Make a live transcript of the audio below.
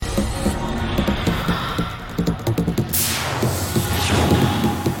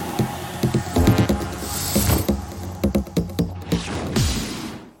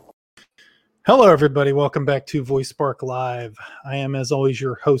Hello, everybody. Welcome back to Voice Spark Live. I am, as always,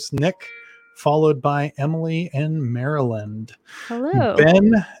 your host, Nick, followed by Emily and Maryland. Hello.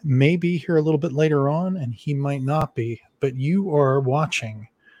 Ben may be here a little bit later on, and he might not be, but you are watching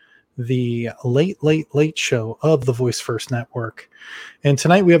the late show of the Voice First Network. And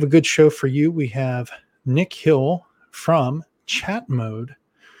tonight we have a good show for you. We have Nick Hill from Chat Mode,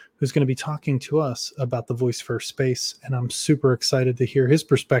 who's going to be talking to us about the Voice First space, and I'm super excited to hear his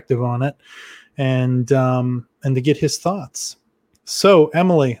perspective on it and to get his thoughts. So,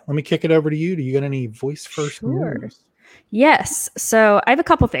 Emily, let me kick it over to you. Do you got any Voice First news? Yes. So I have a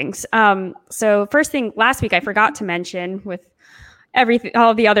couple things. So first thing, last week I forgot to mention with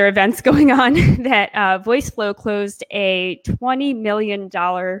all the other events going on that VoiceFlow closed a $20 million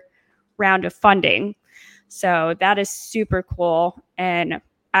round of funding. So that is super cool, and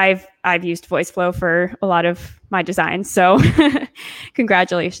I've used VoiceFlow for a lot of my designs, so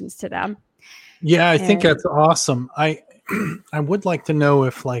congratulations to them. Yeah, I think that's awesome. I would like to know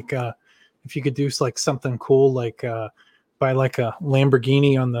if if you could do like something cool, like buy like a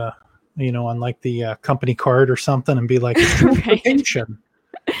Lamborghini on the on like the company card or something, and be like, it's transportation.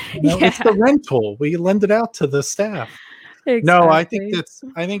 It's the rental. We lend it out to the staff. Exactly. No, I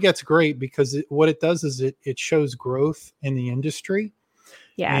think that's great, because what it does is it shows growth in the industry.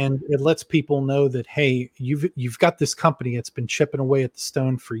 Yeah. And it lets people know that, hey, you've got this company that's been chipping away at the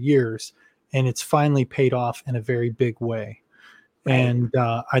stone for years, and it's finally paid off in a very big way. Right. And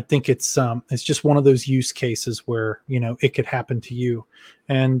I think it's just one of those use cases where it could happen to you,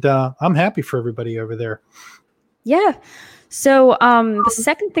 and I'm happy for everybody over there. Yeah. So the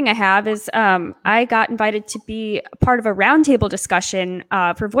second thing I have is I got invited to be part of a roundtable discussion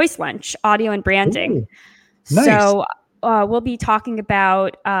for Voice Lunch, audio and branding. Ooh, nice. So we'll be talking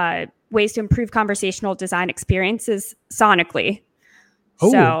about ways to improve conversational design experiences sonically.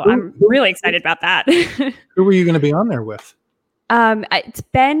 So I'm really excited about that. Who were you going to be on there with? It's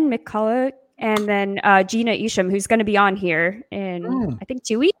Ben McCullough and then Gina Isham, who's going to be on here in, I think,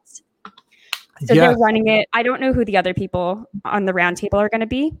 2 weeks. So they're running it. I don't know who the other people on the roundtable are going to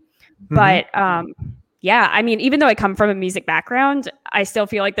be. But I mean, even though I come from a music background, I still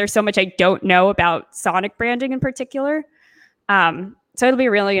feel like there's so much I don't know about sonic branding in particular. So it'll be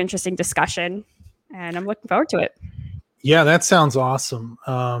a really interesting discussion, and I'm looking forward to it. Yeah, that sounds awesome.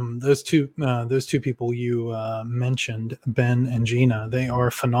 Those two people you mentioned, Ben and Gina, they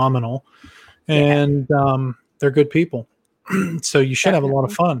are phenomenal, and they're good people. So you should have a lot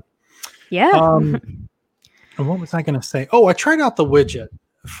of fun. Yeah. And what was I going to say? Oh, I tried out the widget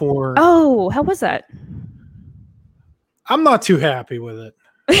for. Oh, how was that? I'm not too happy with it.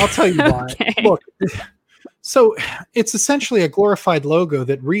 I'll tell you why. Okay. Look, so it's essentially a glorified logo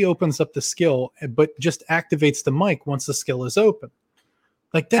that reopens up the skill, but just activates the mic once the skill is open.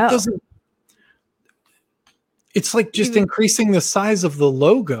 Like that doesn't. It's like just increasing the size of the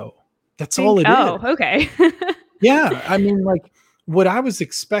logo. That's all it is. Oh, okay. Yeah, I mean, like what I was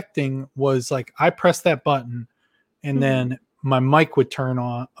expecting was like I press that button, and then my mic would turn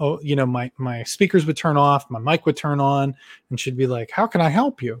on. Oh, my speakers would turn off, my mic would turn on, and she'd be like, "How can I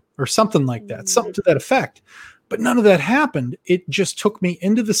help you?" or something like that, something to that effect. But none of that happened. It just took me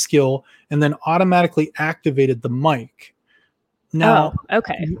into the skill and then automatically activated the mic. Now,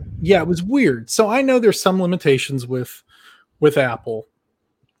 okay. Yeah, it was weird. So I know there's some limitations with Apple.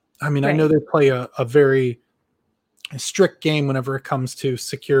 I mean, I know they play a very strict game whenever it comes to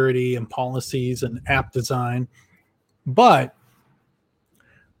security and policies and app design. But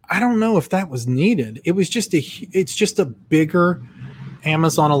I don't know if that was needed. It's just a bigger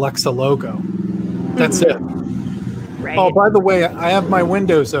Amazon Alexa logo. That's it. Right. Oh, by the way, I have my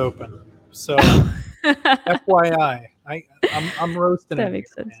windows open. So FYI, I'm roasting it. That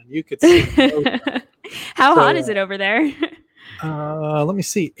makes sense. Man. You could see How hot is it over there? Let me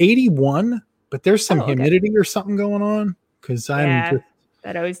see. 81, but there's some humidity or something going on, because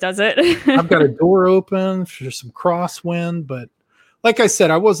that always does it. I've got a door open for some crosswind, but like I said,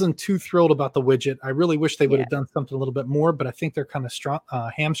 I wasn't too thrilled about the widget. I really wish they would have done something a little bit more, but I think they're kind of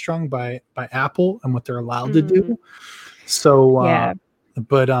hamstrung by Apple and what they're allowed to do. So,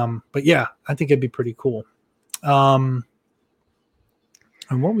 but yeah, I think it'd be pretty cool. And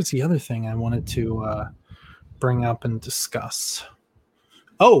what was the other thing I wanted to bring up and discuss?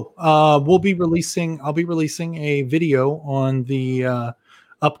 I'll be releasing a video on the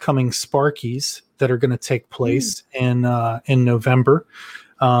upcoming Sparkies that are going to take place in November.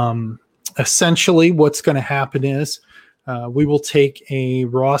 Essentially, what's going to happen is we will take a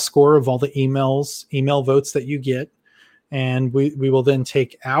raw score of all the email votes that you get, and we will then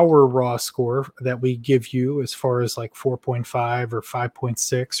take our raw score that we give you as far as like 4.5 or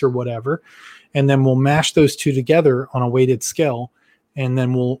 5.6 or whatever, and then we'll mash those two together on a weighted scale, and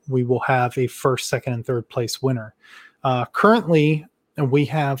then we will have a first, second, and third place winner. Currently, we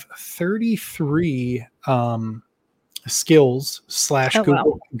have 33 skills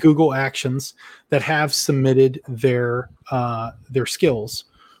 / Google Actions that have submitted their skills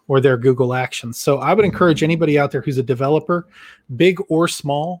or their Google Actions. So I would encourage anybody out there who's a developer, big or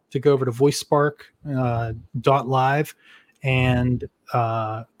small, to go over to voicespark.live and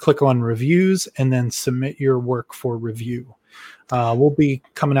click on reviews and then submit your work for review. We'll be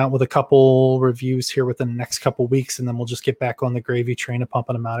coming out with a couple reviews here within the next couple weeks, and then we'll just get back on the gravy train of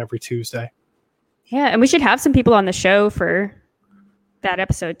pumping them out every Tuesday. Yeah, and we should have some people on the show for that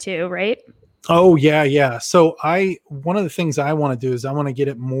episode too, right? Oh, yeah. So one of the things I want to do is I want to get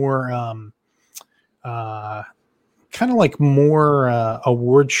it more kind of like more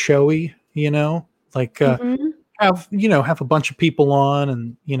award showy, like have a bunch of people on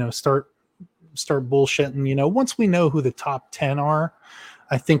and, start bullshitting. Once we know who the top 10 are,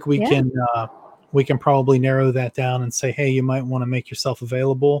 I think we can probably narrow that down and say, hey, you might want to make yourself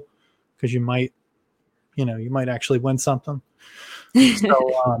available because you might actually win something.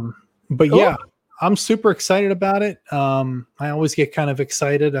 So, but cool. Yeah, I'm super excited about it. I always get kind of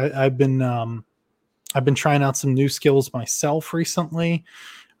excited. I've been trying out some new skills myself recently.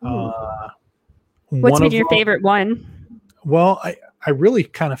 What's been your favorite one? Well, I really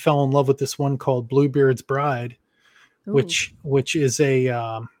kind of fell in love with this one called Bluebeard's Bride, which is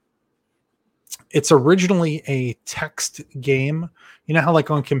it's originally a text game. You know how like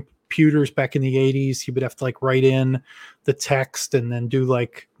on computers back in the 80s, you would have to like write in the text and then do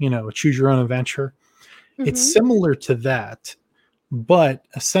like, choose your own adventure. Mm-hmm. It's similar to that, but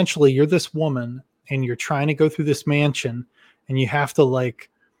essentially you're this woman and you're trying to go through this mansion and you have to like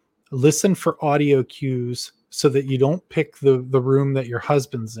listen for audio cues so that you don't pick the room that your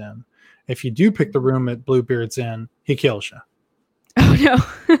husband's in. If you do pick the room that Bluebeard's in, he kills you. Oh no.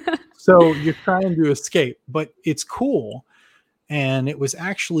 So you're trying to escape, but it's cool. And it was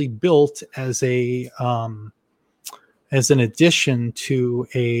actually built as an addition to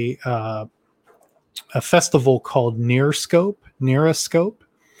a festival called Nearascope,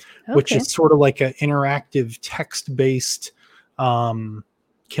 which is sort of like an interactive text-based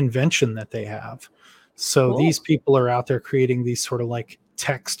convention that they have. So These people are out there creating these sort of like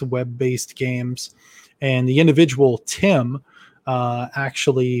text web-based games, and the individual Tim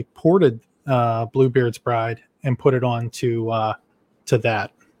actually ported Bluebeard's Bride and put it on to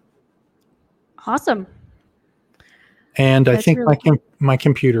that. Awesome. And I think my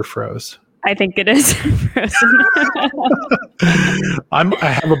computer froze. I think it is frozen. I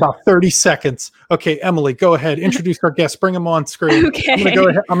have about 30 seconds. Okay, Emily, go ahead. Introduce our guest. Bring them on screen. Okay. I'm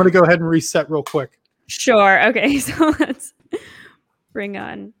going to go ahead and reset real quick. Sure. Okay. So let's bring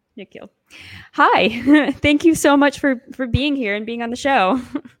on Nikhil. Hi. Thank you so much for being here and being on the show.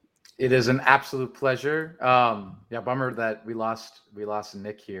 It is an absolute pleasure. Bummer that we lost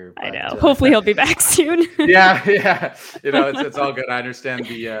Nick here. But, I know. Hopefully he'll be back soon. Yeah. It's all good. I understand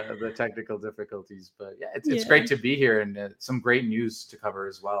the technical difficulties, but it's great to be here and some great news to cover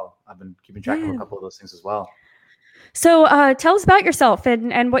as well. I've been keeping track of a couple of those things as well. So tell us about yourself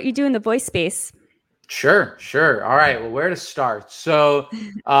and what you do in the voice space. Sure. All right. Well, where to start? So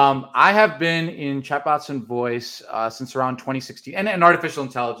I have been in chatbots and voice since around 2016 and artificial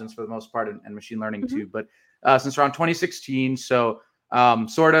intelligence for the most part and machine learning too. But since around 2016, so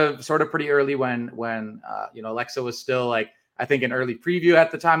sort of pretty early when Alexa was still like, I think an early preview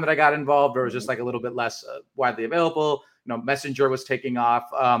at the time that I got involved, or it was just like a little bit less widely available. Messenger was taking off.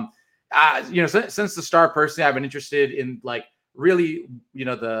 Since the start, personally, I've been interested in like really,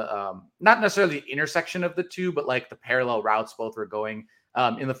 the not necessarily the intersection of the two, but like the parallel routes both were going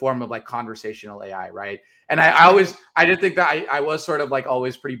in the form of like conversational AI, right? And I did think that I was sort of like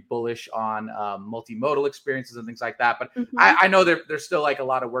always pretty bullish on multimodal experiences and things like that. But I know there's still like a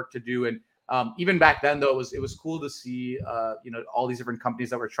lot of work to do. And even back then, though, it was cool to see all these different companies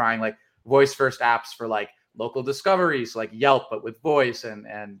that were trying like voice first apps for like local discoveries, like Yelp, but with voice and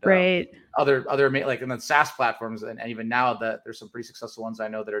other like, and then SaaS platforms, and even now that there's some pretty successful ones I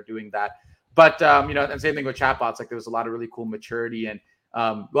know that are doing that. But and same thing with chatbots. Like there was a lot of really cool maturity, and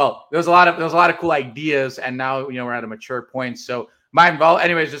there was a lot of cool ideas, and now we're at a mature point. So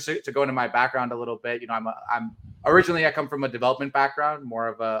anyways, just to go into my background a little bit, I'm originally I come from a development background, more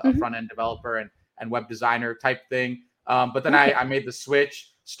of a front end developer and web designer type thing. But then I made the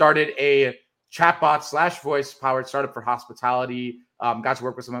switch, started a chatbot / voice powered startup for hospitality. Got to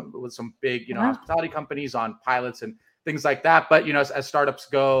work with some big hospitality companies on pilots and things like that. But, as startups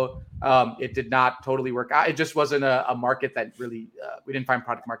go, it did not totally work out. It just wasn't a market that really, we didn't find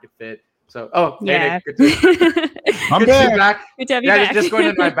product market fit. So, yeah. Hey, Nick, good to be back. Good to have you back. Just going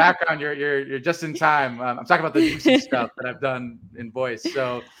into my background, you're just in time. I'm talking about the juicy stuff that I've done in voice.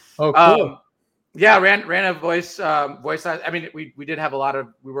 So, cool. Ran a voice. I mean, we did have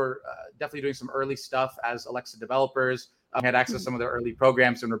we were definitely doing some early stuff as Alexa developers. We had access to some of the early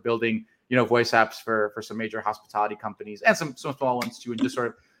programs, and we're building, voice apps for some major hospitality companies and some small ones too, and just sort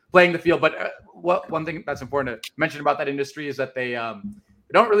of playing the field. But one thing that's important to mention about that industry is that they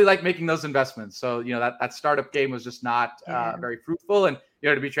don't really like making those investments. So, that startup game was just not very fruitful. And,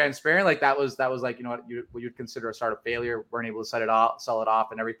 to be transparent, like that was like, what you'd consider a startup failure. Weren't able to sell it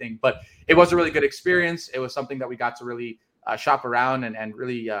off and everything, but it was a really good experience. It was something that we got to really shop around and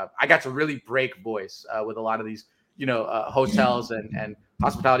really, I got to really break voice with a lot of these, hotels and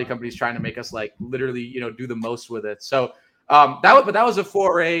hospitality companies trying to make us like literally, do the most with it. So that was a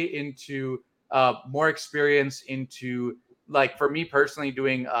foray into more experience into, like, for me personally,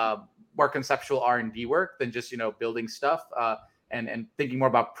 doing more conceptual R&D work than just, building stuff and thinking more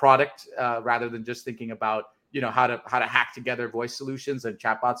about product rather than just thinking about, how to hack together voice solutions and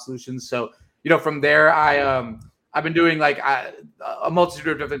chatbot solutions. So, from there, I've been doing like a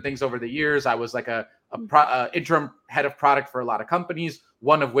multitude of different things over the years. I was like a interim head of product for a lot of companies,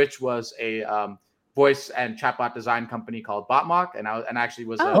 one of which was a voice and chatbot design company called BotMock, and I actually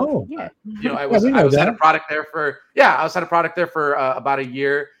was I was had a product there for about a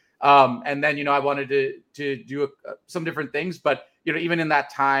year, and then I wanted to do some different things, but even in that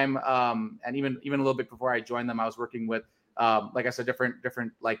time, and even a little bit before I joined them, I was working with like I said,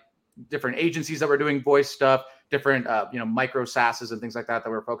 different agencies that were doing voice stuff, different micro SaaSes and things like that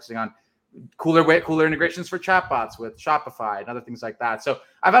were focusing on cooler integrations for chatbots with Shopify and other things like that. So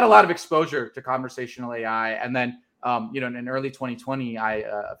I've had a lot of exposure to conversational AI. And then, in early 2020, I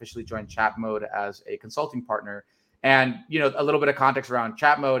officially joined ChatMode as a consulting partner. And, a little bit of context around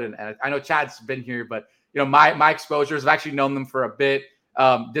ChatMode. And I know Chad's been here, but, my exposures, I've actually known them for a bit,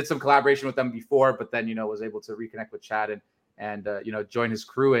 did some collaboration with them before, but then, was able to reconnect with Chad and join his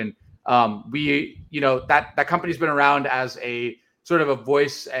crew. And that company's been around as a sort of a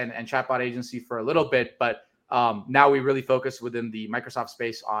voice and chatbot agency for a little bit, but now we really focus within the Microsoft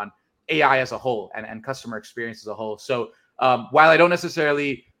space on AI as a whole and customer experience as a whole. So while I don't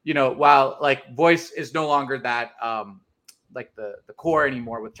necessarily, while like voice is no longer that like the core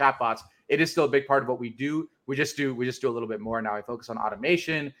anymore with chatbots, it is still a big part of what we do. We just do a little bit more now. I focus on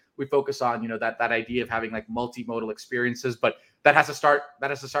automation. We focus on that idea of having like multimodal experiences, but that has to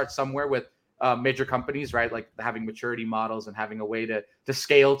start somewhere with major companies, right? Like having maturity models and having a way to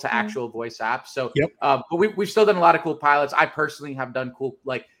scale to actual voice apps. So, but we've still done a lot of cool pilots. I personally have done cool,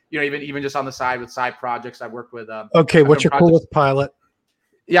 like, even just on the side with side projects. I've worked with. What's your coolest pilot?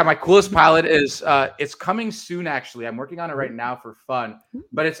 Yeah, my coolest pilot is it's coming soon. Actually, I'm working on it right now for fun,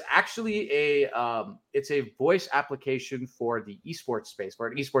 but it's actually it's a voice application for the esports space, for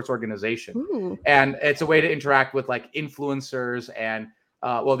an esports organization. Ooh. And it's a way to interact with like influencers and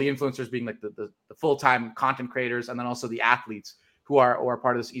the influencers being like the full-time content creators, and then also the athletes who are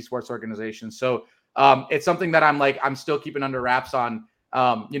part of this esports organization. So it's something that I'm still keeping under wraps on.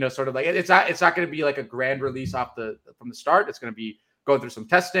 Sort of like it's not going to be like a grand release from the start. It's going to be going through some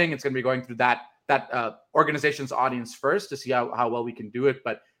testing. It's going to be going through that organization's audience first to see how well we can do it.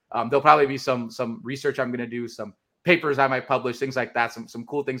 But there'll probably be some research I'm going to do, some papers I might publish, things like that. Some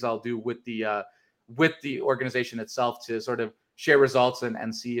cool things I'll do with the organization itself to sort of share results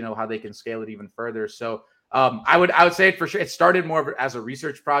and see how they can scale it even further. So I would say it for sure. It started more as a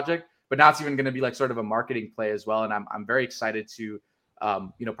research project, but now it's even going to be like sort of a marketing play as well. And I'm very excited to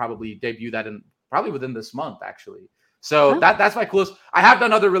probably debut that probably within this month actually. So that's my coolest. I have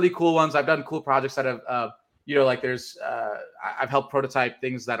done other really cool ones. I've done cool projects that have, like there's, I've helped prototype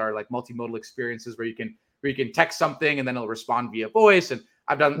things that are like multimodal experiences where you can text something and then it'll respond via voice. And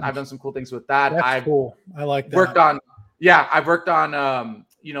I've done some cool things with that. That's cool. I like that. I've worked on,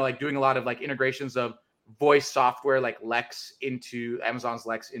 like doing a lot of like integrations of voice software, like Lex into Amazon's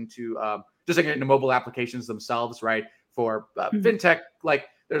Lex into just like into mobile applications themselves, right? For fintech, like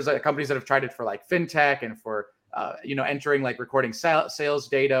there's companies that have tried it for like fintech and for entering like recording sales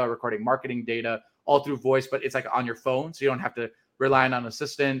data or recording marketing data all through voice, but it's like on your phone, so you don't have to rely on an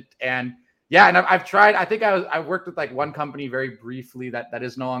assistant. And I've tried. I think I worked with like one company very briefly that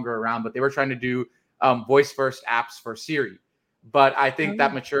is no longer around, but they were trying to do voice first apps for Siri, but I think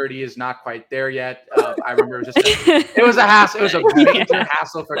that maturity is not quite there yet. I remember it was a hassle. It was a major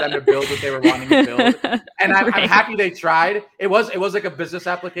hassle for them to build what they were wanting to build. And I'm happy they tried. It was like a business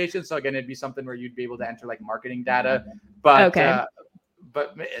application. So again, it'd be something where you'd be able to enter like marketing data, but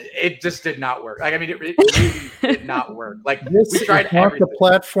it just did not work. Like, I mean, it really did not work. Like this we tried is not everything. The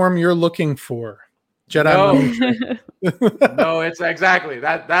platform you're looking for. Jedi. No, it's exactly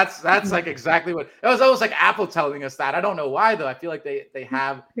that's like exactly what it was. Almost like Apple telling us that. I don't know why though. I feel like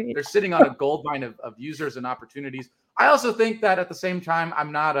they're sitting on a gold mine of users and opportunities. I also think that at the same time,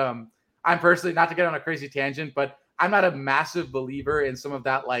 I'm personally, not to get on a crazy tangent, but I'm not a massive believer in some of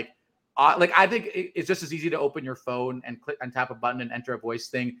that I think it's just as easy to open your phone and click and tap a button and enter a voice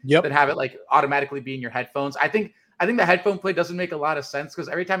thing than have it like automatically be in your headphones. I think the headphone play doesn't make a lot of sense because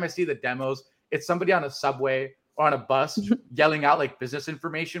every time I see the demos, it's somebody on a subway or on a bus yelling out like business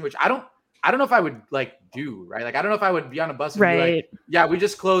information, which I don't know if I would like do, right? Like, I don't know if I would be on a bus and be like, yeah, we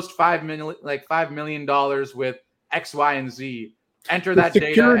just closed $5 million with X, Y, and Z. Enter that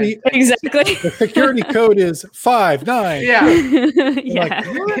data. Exactly. The security code is 59. Yeah.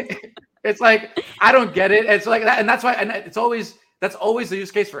 Like, it's like, I don't get it. It's like that. And that's why, and that's always the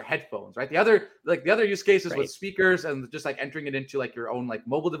use case for headphones, right? The other use cases with speakers and just like entering it into like your own like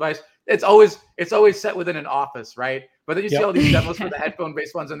mobile device. It's always set within an office, right? But then you see all these demos for the headphone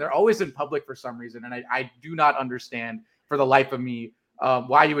based ones, and they're always in public for some reason. And I do not understand for the life of me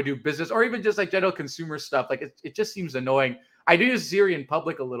why you would do business or even just like general consumer stuff. Like it just seems annoying. I do use Siri in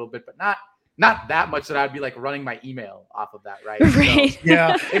public a little bit, but not that much that I'd be like running my email off of that, right? Right. So,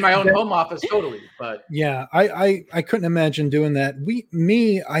 yeah. In my own home office, totally. But yeah, I couldn't imagine doing that.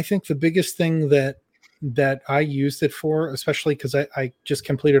 I think the biggest thing that I used it for, especially because I just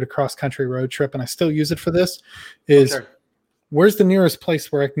completed a cross-country road trip and I still use it for this, is where's the nearest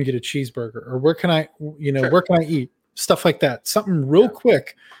place where I can get a cheeseburger, or where can I eat? Stuff like that. Something real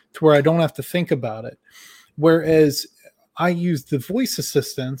quick to where I don't have to think about it. Whereas I use the voice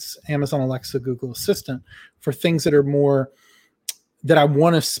assistants, Amazon Alexa, Google Assistant, for things that are more that I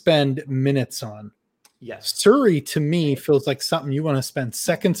want to spend minutes on. Yes. Siri to me feels like something you want to spend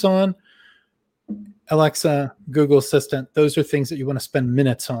seconds on. Alexa, Google Assistant, those are things that you want to spend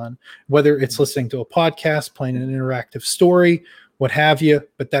minutes on, whether it's listening to a podcast, playing an interactive story, what have you.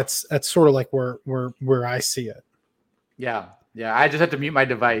 But that's sort of like where I see it. Yeah. Yeah, I just had to mute my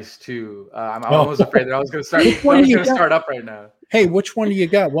device too. I'm almost afraid that I was going to start up right now. Hey, which one do you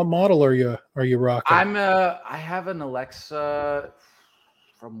got? What model are you rocking? I have an Alexa.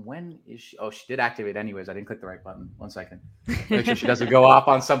 From when is she? Oh, she did activate anyways. I didn't click the right button. 1 second. Make sure she doesn't go off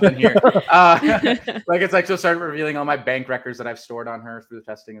on something here. Like it's like she'll start revealing all my bank records that I've stored on her through the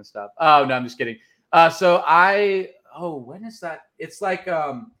testing and stuff. Oh no, I'm just kidding. When is that? It's like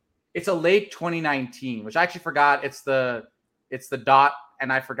it's a late 2019, which I actually forgot. It's the dot,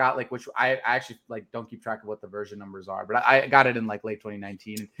 and I forgot like which. I actually like don't keep track of what the version numbers are, but I got it in like late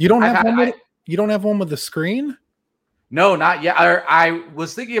 2019. You don't have one with the screen? No, not yet. I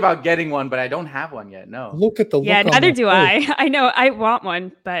was thinking about getting one, but I don't have one yet. No. Look at the look. Yeah, neither do I. I know I want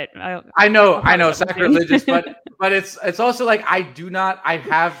one, but I know, sacrilegious, but it's also like I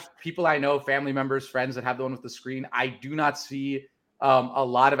have people I know, family members, friends that have the one with the screen. I do not see a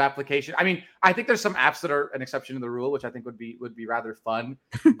lot of application. I mean, I think there's some apps that are an exception to the rule, which I think would be rather fun.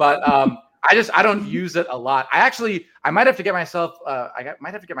 But I don't use it a lot. I might have to get myself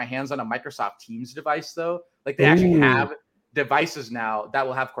might have to get my hands on a Microsoft Teams device though. Like they actually have devices now that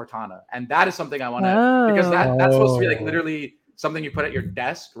will have Cortana, and that is something I want to because that's supposed to be like literally something you put at your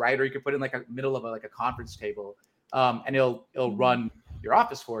desk, right? Or you could put in like a middle of a conference table, and it'll run your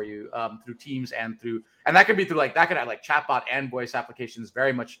office for you through Teams and that could be through that could have like chatbot and voice applications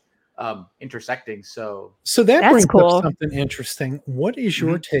very much intersecting. So that brings up something interesting. What is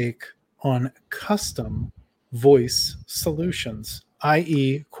your take on custom voice solutions,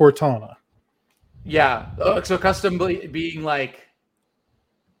 i.e. Cortana? Yeah. So custom being like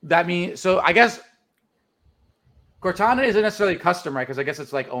that means, so I guess Cortana isn't necessarily custom, right? Because I guess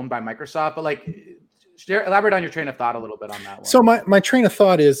it's like owned by Microsoft, but like elaborate on your train of thought a little bit on that one. So my train of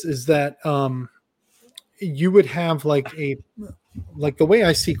thought is that you would have like the way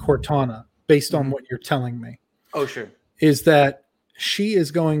I see Cortana based on what you're telling me. Oh, sure. Is that she is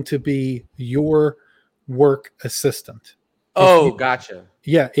going to be your work assistant. Gotcha.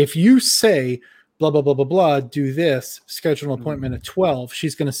 Yeah. If you say blah, blah, blah, blah, blah, do this, schedule an appointment at 12,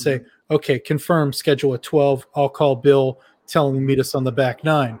 she's going to say, okay, confirm schedule at 12. I'll call Bill, tell him to meet us on the back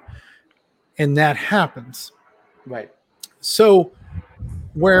 9. And that happens. Right. So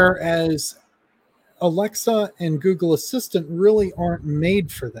whereas Alexa and Google Assistant really aren't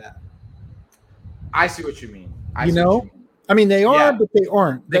made for that. I see what you mean. I mean, they are, but they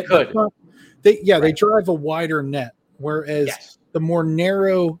aren't. They could. They drive a wider net, whereas the more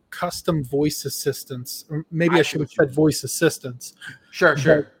narrow custom voice assistants, or maybe I should have said voice assistants. Sure.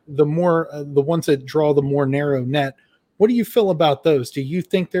 The more the ones that draw the more narrow net. What do you feel about those? Do you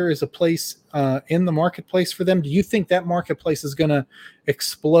think there is a place in the marketplace for them? Do you think that marketplace is going to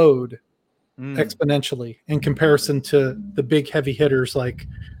explode exponentially in comparison to the big heavy hitters like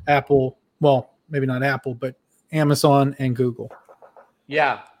Apple? Well, maybe not Apple, but Amazon and Google.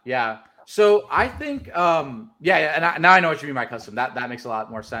 Yeah. So I think, and now I know what you mean by custom. That makes a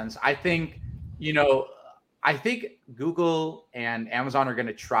lot more sense. I think, I think Google and Amazon are going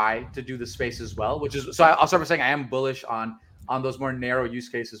to try to do the space as well, so I'll start by saying I am bullish on those more narrow use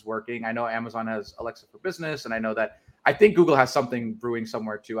cases working. I know Amazon has Alexa for Business, and I think Google has something brewing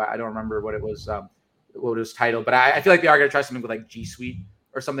somewhere too. I don't remember what it was titled, but I feel like they are going to try something with like G Suite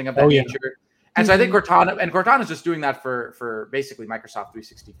or something of that nature. And so I think Cortana is just doing that for basically Microsoft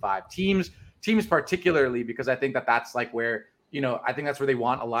 365 Teams particularly, because I think that's like where, I think that's where they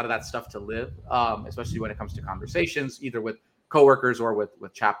want a lot of that stuff to live, especially when it comes to conversations, either with coworkers or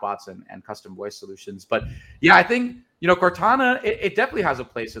with chatbots and custom voice solutions. But yeah, I think, Cortana, it definitely has a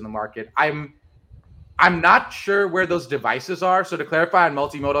place in the market. I'm not sure where those devices are. So to clarify on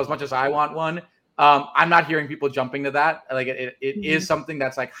multimodal, as much as I want one, I'm not hearing people jumping to that. Like it is something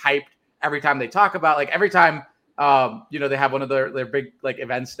that's like hyped every time they talk about, like every time, they have one of their big like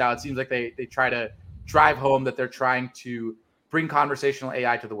events now, it seems like they try to drive home that they're trying to bring conversational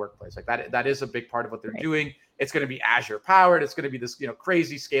AI to the workplace. Like that is a big part of what they're doing. It's going to be Azure powered. It's going to be this,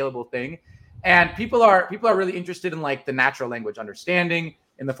 crazy scalable thing. And people are really interested in like the natural language understanding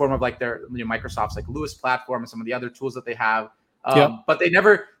in the form of like their Microsoft's like Lewis platform and some of the other tools that they have. But they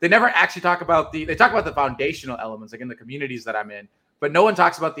never actually talk about they talk about the foundational elements, like in the communities that I'm in. But no one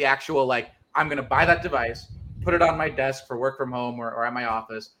talks about the actual, like, I'm going to buy that device, put it on my desk for work from home or at my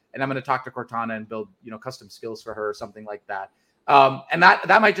office, and I'm going to talk to Cortana and build, custom skills for her or something like that. And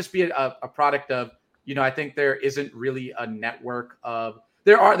that might just be a product of, I think there isn't really a network of,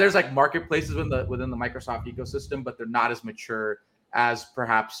 there's like marketplaces within the Microsoft ecosystem, but they're not as mature as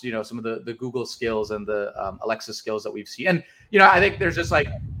perhaps, some of the Google skills and the Alexa skills that we've seen. And, I think there's just like,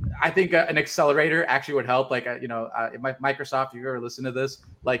 I think an accelerator actually would help. Like, Microsoft, if you ever listen to this,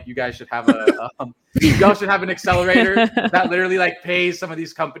 like you guys should have y'all should have an accelerator that literally like pays some of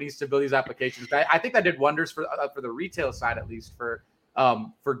these companies to build these applications. But I think that did wonders for the retail side, at least for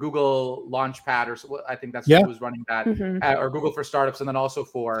Google Launchpad, or I think that's who was running that, or Google for Startups, and then also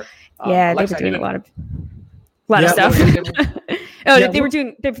for Alexa. They've been doing a lot of stuff. They've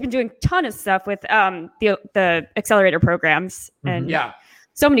been doing a ton of stuff with the accelerator programs, and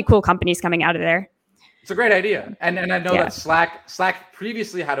so many cool companies coming out of there. It's a great idea. And I know that Slack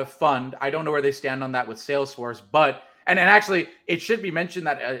previously had a fund. I don't know where they stand on that with Salesforce, but and actually it should be mentioned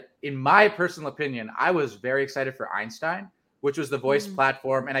that in my personal opinion, I was very excited for Einstein, which was the voice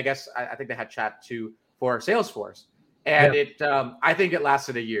platform. And I guess I think they had chat too for Salesforce. And I think it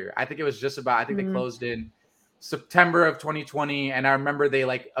lasted a year. I think it was just about, they closed in September of 2020. And I remember they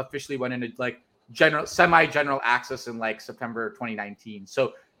like officially went into like semi-general access in like September 2019.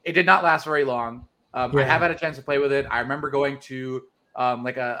 So it did not last very long. I have had a chance to play with it. I remember going to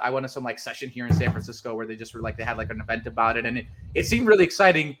I went to some like session here in San Francisco where they just were like, they had like an event about it, and it seemed really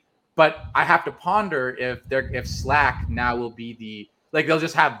exciting. But I have to ponder if Slack now will be they'll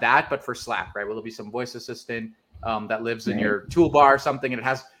just have that, but for Slack, right? Will there be some voice assistant that lives in your toolbar or something? And it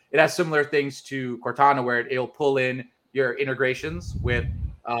has similar things to Cortana where it'll pull in your integrations with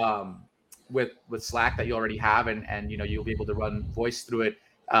Slack that you already have, and you'll be able to run voice through it,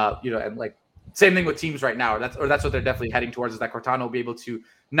 and like same thing with Teams right now. That's what they're definitely heading towards, is that Cortana will be able to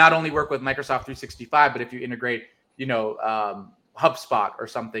not only work with Microsoft 365, but if you integrate, HubSpot or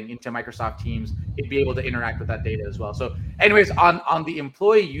something into Microsoft Teams, it'd be able to interact with that data as well. So anyways, on the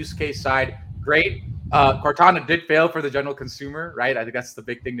employee use case side, great. Cortana did fail for the general consumer, right? I think that's the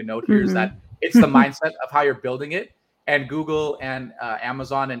big thing to note here, is that it's the mindset of how you're building it. And Google and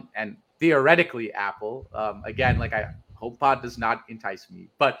Amazon and theoretically Apple, again, like HomePod does not entice me,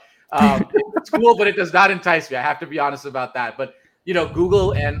 but it's cool, but it does not entice me. I have to be honest about that. But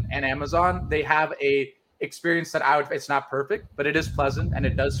Google and Amazon, they have a experience that it's not perfect, but it is pleasant, and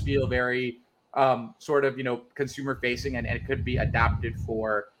it does feel very sort of consumer facing, and it could be adapted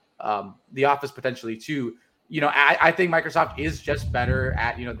for the office potentially too. I think Microsoft is just better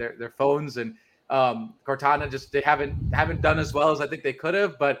at their phones, and Cortana they haven't done as well as I think they could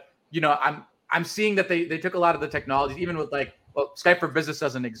have. But I'm seeing that they took a lot of the technologies, even with Skype for Business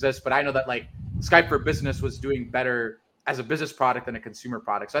doesn't exist, but I know that Skype for Business was doing better as a business product than a consumer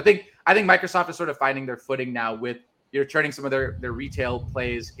product. So I think Microsoft is sort of finding their footing now with turning some of their retail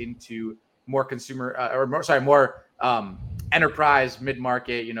plays into more consumer more enterprise,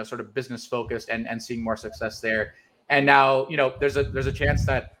 mid-market, sort of business focused and seeing more success there. And now, there's a chance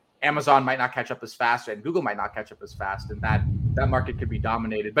that Amazon might not catch up as fast and Google might not catch up as fast, and that market could be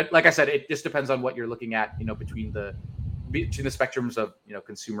dominated. But like I said, it just depends on what you're looking at, between the spectrums of,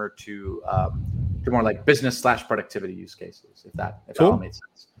 consumer to more like business / productivity use cases, if that all made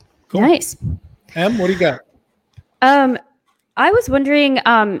sense. Cool. Nice. Em, what do you got? I was wondering,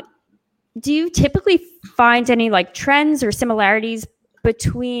 do you typically find any like trends or similarities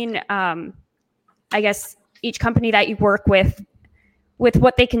between, I guess, each company that you work with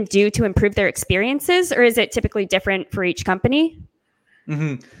what they can do to improve their experiences, or is it typically different for each company?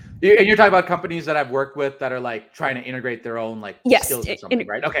 Mm-hmm. And you're talking about companies that I've worked with that are like trying to integrate their own skills or something,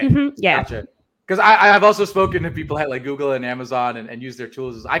 right? Okay, yeah. Gotcha. Because I have also spoken to people at like Google and Amazon and use their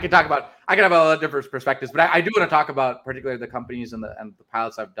tools. I could have a lot of different perspectives, but I do want to talk about particularly the companies and the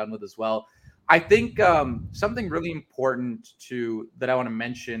pilots I've done with as well. I think something really important that I want to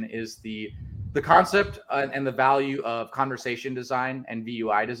mention is the concept and the value of conversation design and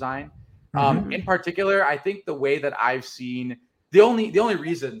VUI design. In particular, I think the way that I've seen the only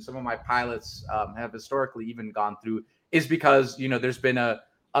reason some of my pilots have historically even gone through is because there's been a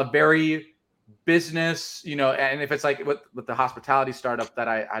very business, and if it's like with the hospitality startup that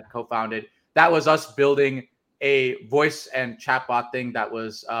I had co-founded, that was us building a voice and chatbot thing that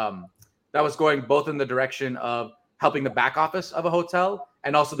was going both in the direction of helping the back office of a hotel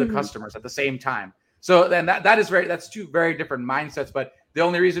and also the customers at the same time. So then that's two very different mindsets. But the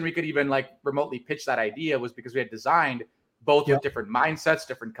only reason we could even like remotely pitch that idea was because we had designed both with different mindsets,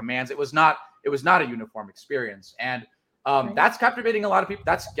 different commands. It was not a uniform experience. And that's captivating a lot of people.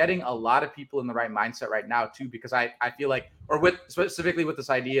 That's getting a lot of people in the right mindset right now too, because I feel like, specifically with this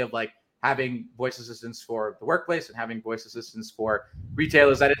idea of like having voice assistants for the workplace and having voice assistants for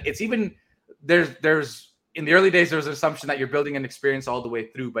retailers, that it's even there's in the early days, there was an assumption that you're building an experience all the way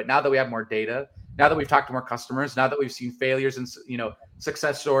through. But now that we have more data, now that we've talked to more customers, now that we've seen failures and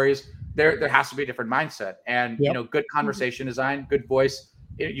success stories, there has to be a different mindset. And good conversation design, good voice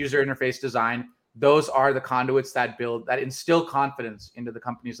user interface design, those are the conduits that instill confidence into the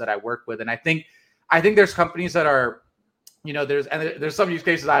companies that I work with. And I think there's companies that are, there's some use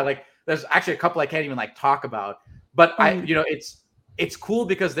cases I like. There's actually a couple I can't even like talk about, but it's cool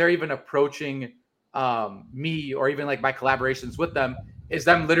because they're even approaching me, or even like my collaborations with them is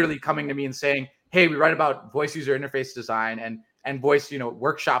them literally coming to me and saying, hey, we write about voice user interface design and voice,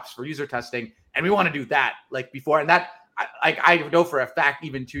 workshops for user testing. And we want to do that like before. And that I know for a fact,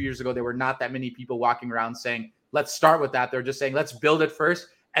 even 2 years ago, there were not that many people walking around saying, let's start with that. They're just saying, let's build it first.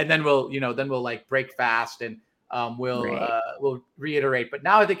 And then we'll like break fast and we'll reiterate. But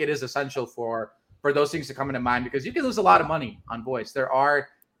now I think it is essential for those things to come into mind, because you can lose a lot of money on voice. There are,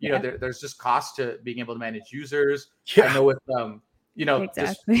 there's just cost to being able to manage users. Yeah. I know with,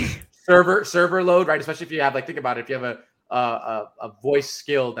 exactly. server load, right? Especially if you have, like, think about it. If you have a voice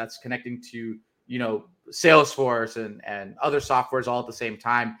skill that's connecting to, Salesforce and other softwares all at the same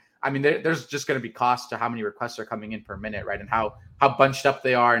time. I mean, there's just going to be cost to how many requests are coming in per minute, right? And how bunched up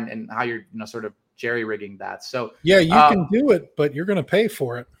they are and how you're, sort of jerry rigging that. So yeah, you can do it, but you're going to pay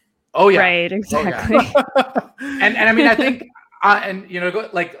for it. Oh yeah. Right. Exactly. Oh, yeah. and I mean, I think,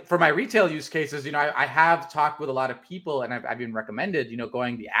 like for my retail use cases, I have talked with a lot of people and I've even recommended,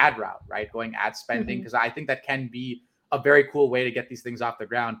 going the ad route, right? Going ad spending, because I think that can be a very cool way to get these things off the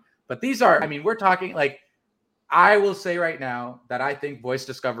ground. But these are, we're talking like, I will say right now that I think voice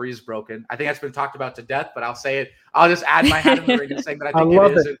discovery is broken. I think that's been talked about to death, but I'll say it. I'll just add my hat in the ring and saying that I think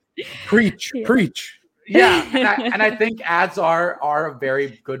it is. Preach. Yeah. And I think ads are a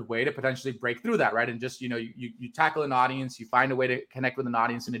very good way to potentially break through that, right? And just, you tackle an audience, you find a way to connect with an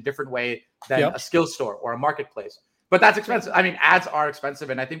audience in a different way than a skill store or a marketplace. But that's expensive. Ads are expensive.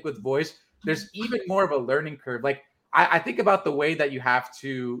 And I think with voice, there's even more of a learning curve. Like I think about the way that you have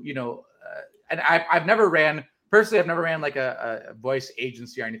to, and I've never ran like a voice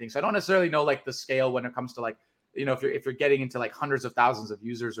agency or anything. So I don't necessarily know like the scale when it comes to like, if you're getting into like hundreds of thousands of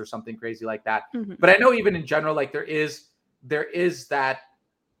users or something crazy like that. But I know even in general, like there is that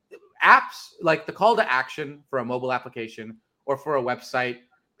apps, like the call to action for a mobile application or for a website,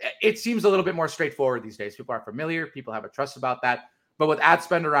 it seems a little bit more straightforward these days. People are familiar, people have a trust about that. But with ad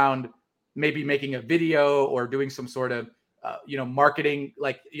spend around maybe making a video or doing some sort of marketing,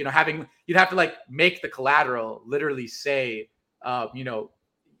 like, you'd have to like make the collateral literally say,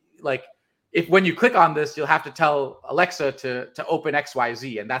 like, if when you click on this, you'll have to tell Alexa to open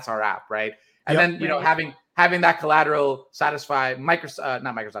XYZ, and that's our app, right? And then, having that collateral satisfy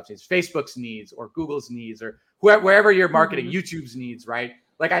Facebook's needs or Google's needs or wherever you're marketing, YouTube's needs, right?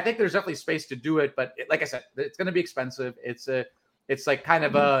 like, I think there's definitely space to do it, but like I said, it's going to be expensive. It's like kind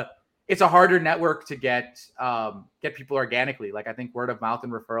of it's a harder network to get people organically. Like, I think word of mouth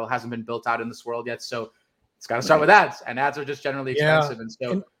and referral hasn't been built out in this world yet. So it's got to start with ads, and ads are just generally expensive. And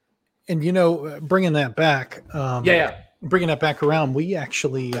so, and you know, bringing that back, bringing that back around, we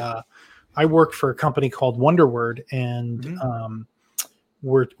actually, I work for a company called Wonderword, and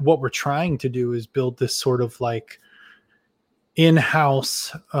what we're trying to do is build this sort of like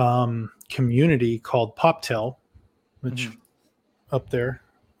in-house community called PopTel, which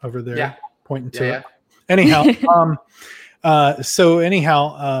over there, pointing to it. Anyhow,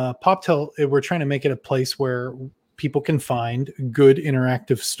 PopTel, we're trying to make it a place where people can find good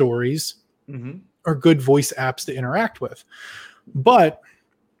interactive stories or good voice apps to interact with. But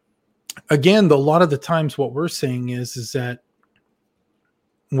again, a lot of the times what we're seeing is that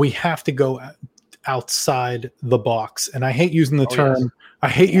we have to go outside the box. And I hate using the term. Yes. I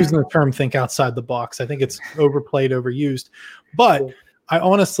hate using the term think outside the box. I think it's overplayed, overused. But I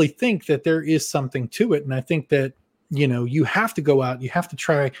honestly think that there is something to it. And I think that, you know, you have to go out, you have to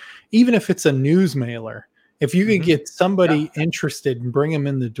try, even if it's a news mailer, if you can get somebody interested and bring them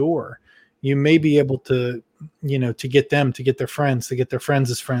in the door, you may be able to, you know, to get them, to get their friends, to get their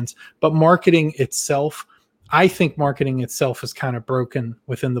friends' friends. But marketing itself, I think marketing itself is kind of broken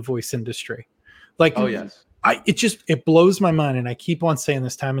within the voice industry. Like, it blows my mind. And I keep on saying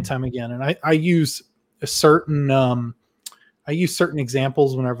this time and time again. And I use certain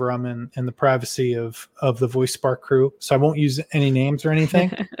examples whenever I'm in the privacy of the Voice Spark crew. So I won't use any names or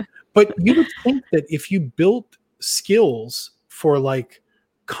anything, but you would think that if you built skills for like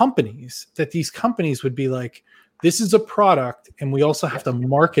companies, that these companies would be like, this is a product and we also have to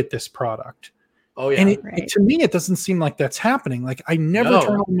market this product. And to me, it doesn't seem like that's happening. Like, I never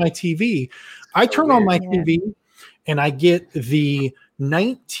turn on my TV. I turn on my TV and I get the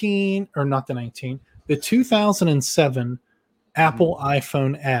 2007 Apple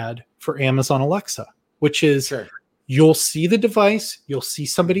iPhone ad for Amazon Alexa, which is you'll see the device, you'll see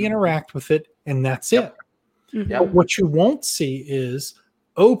somebody interact with it, and that's it. But what you won't see is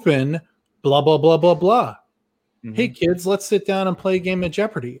open blah, blah, blah, blah, blah. Hey, kids, let's sit down and play a game of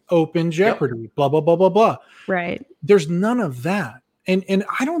Jeopardy. Open Jeopardy, blah, blah, blah, blah, blah. Right. There's none of that. And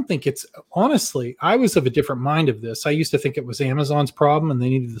I don't think it's, honestly, I was of a different mind of this. I used to think it was Amazon's problem and they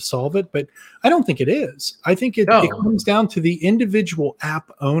needed to solve it, but I don't think it is. I think it comes down to the individual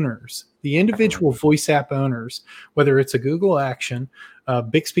app owners, the individual voice app owners, whether it's a Google Action,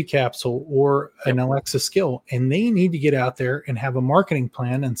 Bixby Capsule, or an Alexa skill. And they need to get out there and have a marketing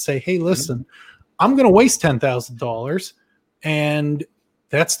plan and say, hey, listen, I'm going to waste $10,000 and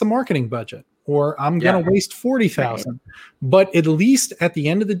that's the marketing budget. Or I'm going to waste $40,000, but at least at the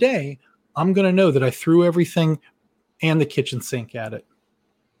end of the day, I'm going to know that I threw everything and the kitchen sink at it.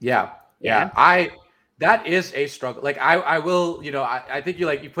 That is a struggle. Like I will, you know, I think you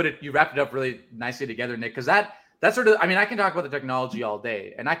wrapped it up really nicely together, Nick, because that's sort of, I mean, I can talk about the technology all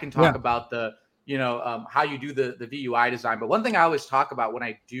day and I can talk about the, you know, how you do the VUI design. But one thing I always talk about when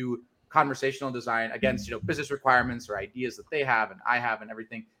I do conversational design against, you know, business requirements or ideas that they have and I have and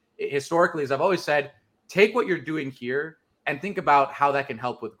everything, historically, as I've always said, take what you're doing here and think about how that can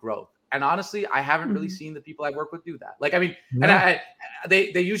help with growth. And honestly, I haven't really seen the people I work with do that. Like, I mean, and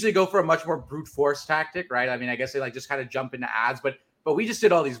they usually go for a much more brute force tactic, right? I mean, I guess they like just kind of jump into ads, but we just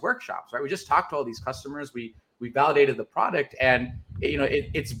did all these workshops, right? We just talked to all these customers. We validated the product, and you know,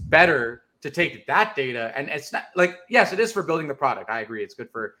 it's better to take that data. And it's not like, yes, it is for building the product. I agree. It's good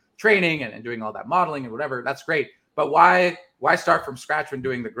for training and doing all that modeling and whatever. That's great. But why start from scratch when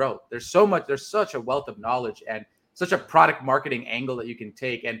doing the growth? There's such a wealth of knowledge and such a product marketing angle that you can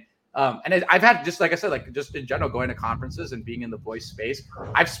take. And I've had, just like I said, like just in general, going to conferences and being in the voice space,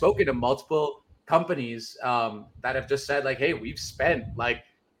 I've spoken to multiple companies that have just said like, hey, we've spent like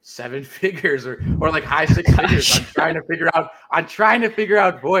 7 figures or like high 6 figures on trying to figure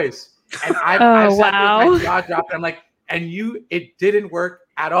out voice. And I've sat there with my jaw dropped. I'm like, it didn't work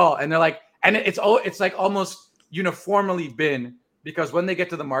at all. And they're like, and it's like almost uniformly been, because when they get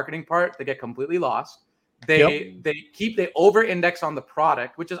to the marketing part, they get completely lost. They over index on the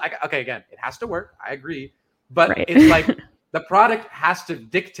product, which is okay. Again, it has to work. I agree, but it's like the product has to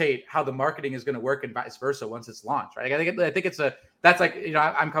dictate how the marketing is going to work and vice versa once it's launched, right? I think that's like, you know,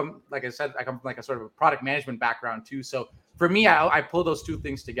 I come from like a sort of a product management background too. So for me, I pull those two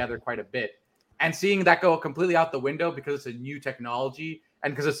things together quite a bit, and seeing that go completely out the window because it's a new technology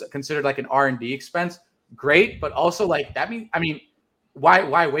and because it's considered like an R&D expense. Great, but also like that means, I mean,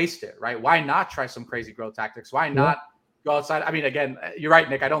 why waste it, right? Why not try some crazy growth tactics? Why not go outside? I mean, again, you're right,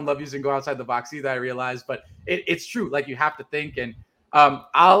 Nick. I don't love using go outside the box either, I realize, but it's true. Like, you have to think. And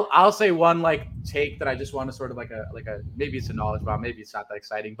I'll say one like take that I just want to sort of like a maybe it's a knowledge bomb, maybe it's not that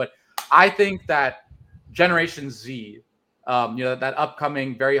exciting, but I think that Generation Z, that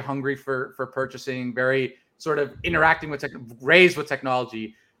upcoming, very hungry for purchasing, very sort of interacting with raised with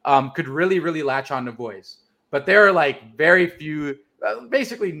technology, could really latch on to voice. But there are like very few.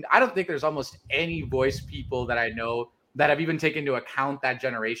 Basically, I don't think there's almost any voice people that I know that have even taken into account that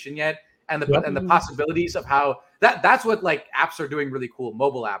generation yet, and the possibilities of how that's what like apps are doing really cool.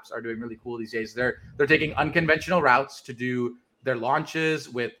 Mobile apps are doing really cool these days. They're taking unconventional routes to do their launches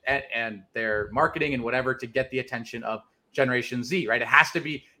with and their marketing and whatever to get the attention of Generation Z, right? It has to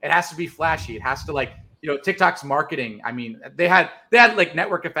be flashy. It has to like, TikTok's marketing. I mean, they had like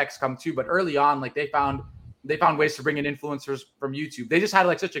network effects come too, but early on, like they found ways to bring in influencers from YouTube. They just had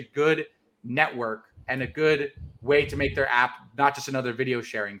like such a good network and a good way to make their app not just another video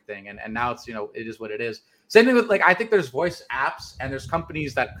sharing thing. And now it's, it is what it is. Same thing with like, I think there's voice apps and there's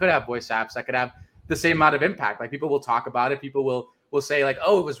companies that could have voice apps that could have the same amount of impact. Like people will talk about it. People will say like,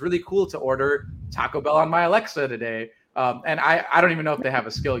 oh, it was really cool to order Taco Bell on my Alexa today. And I don't even know if they have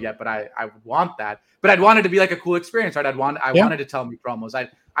a skill yet, but I want that. But I'd want it to be like a cool experience, right? I wanted to tell me promos.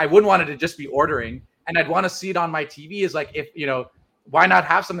 I wouldn't want it to just be ordering, and I'd want to see it on my TV as like, if, why not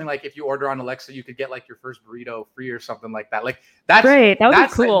have something like if you order on Alexa, you could get like your first burrito free or something like that. Like that's great. That would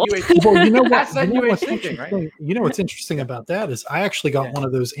be cool. Well, you know what? That's that new age thinking, right? You know what's interesting about that is I actually got one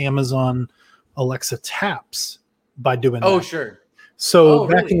of those Amazon Alexa taps by doing that. Oh, sure. So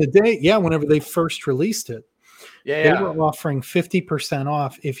back in the day, whenever they first released it, they were offering 50%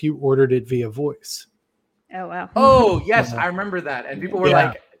 off if you ordered it via voice. Oh, wow. Oh, yes, I remember that. And people were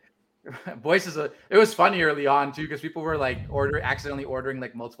like, voice it was funny early on too, because people were like accidentally ordering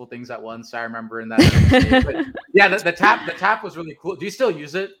like multiple things at once. I remember in that. But yeah, the tap was really cool. Do you still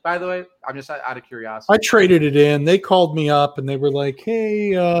use it, by the way? I'm just out of curiosity. I traded it in. They called me up and they were like,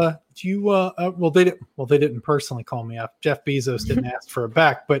 hey, do you they didn't personally call me up. Jeff Bezos didn't ask for it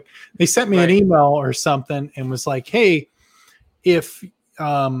back, but they sent me an email or something and was like, hey,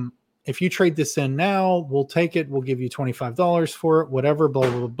 if you trade this in now, we'll take it. We'll give you $25 for it, whatever, blah,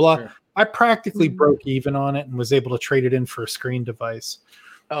 blah, blah, blah. Sure. I practically broke even on it and was able to trade it in for a screen device.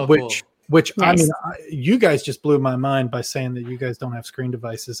 Oh, which nice. I mean, you guys just blew my mind by saying that you guys don't have screen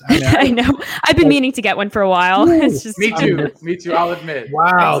devices. I mean, I know. I've been meaning to get one for a while. It's just me too. I'll admit.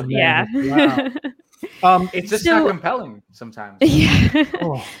 Wow. Yeah. Wow. It's just not compelling sometimes. Yeah.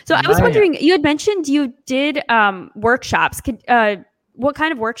 So I was wondering, you had mentioned you did workshops. What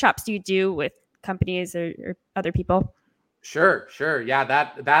kind of workshops do you do with companies or other people? Sure. Yeah,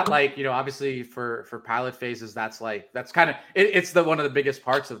 that like, obviously for pilot phases, that's kind of it's one of the biggest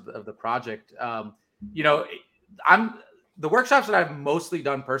parts of the project. The workshops that I've mostly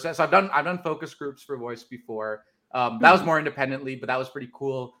done personally. So I've done focus groups for voice before. That was more independently, but that was pretty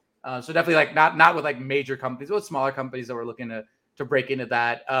cool. So definitely like not with like major companies, but with smaller companies that were looking to break into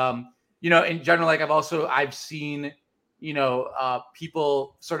that. In general, like I've seen,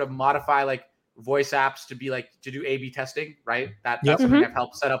 people sort of modify like voice apps to be like to do A/B testing, right? That's something I've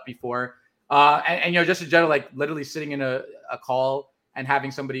helped set up before. And just in general, like literally sitting in a call and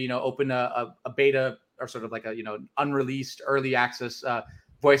having somebody, open a beta or sort of like a, unreleased early access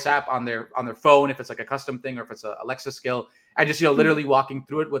voice app on their phone, if it's like a custom thing or if it's a Alexa skill, and just, literally walking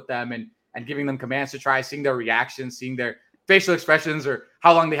through it with them and giving them commands to try, seeing their reactions, seeing their facial expressions or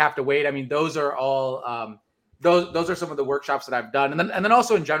how long they have to wait. I mean, those are all, those are some of the workshops that I've done. And then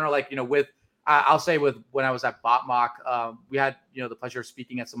also in general, like, with, I'll say when I was at BotMock, we had, the pleasure of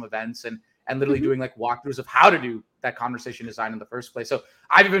speaking at some events and literally doing like walkthroughs of how to do that conversation design in the first place. So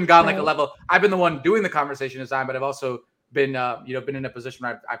I've even gone like a level, I've been the one doing the conversation design, but I've also been, been in a position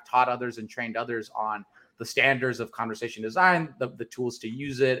where I've taught others and trained others on the standards of conversation design, the tools to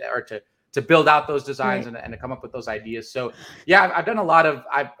use it or to build out those designs and to come up with those ideas. So yeah, I've done a lot of,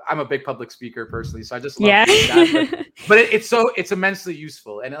 I'm a big public speaker personally. So I just love that. But it's immensely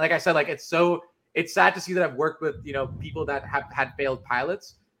useful. And like I said, like, it's sad to see that I've worked with, people that have had failed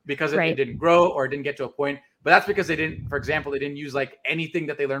pilots because it didn't grow or it didn't get to a point, but that's because they didn't use like anything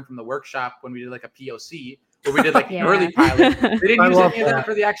that they learned from the workshop when we did like a POC, where we did like the early pilot. They didn't use any of that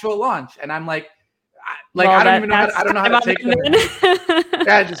for the actual launch. And I'm like, I don't know how to take them.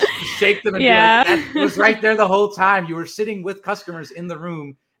 Just shake them and be like, that was right there the whole time. You were sitting with customers in the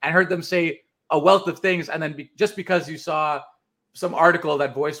room and heard them say a wealth of things. And then just because you saw some article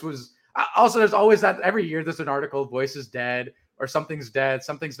that voice was also, there's always that every year there's an article, voice is dead or something's dead.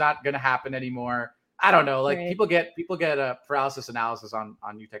 Something's not going to happen anymore. I don't know. Like people get a paralysis analysis on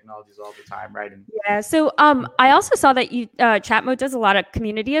new technologies all the time. Right. And so I also saw that you Chat Mode does a lot of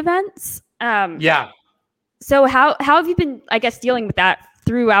community events. So how have you been, I guess, dealing with that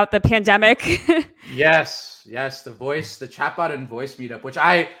throughout the pandemic? Yes, the chatbot and voice meetup, which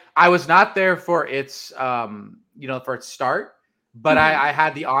I was not there for its for its start, but I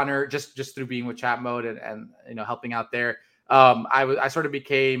had the honor just through being with Chat Mode and helping out there. I sort of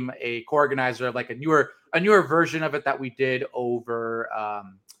became a co-organizer of like a newer version of it that we did over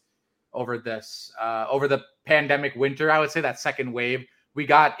the pandemic winter. I would say that second wave. We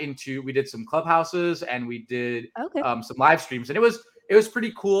did some clubhouses and we did some live streams, and it was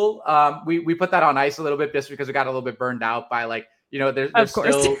pretty cool. We put that on ice a little bit just because we got a little bit burned out by there's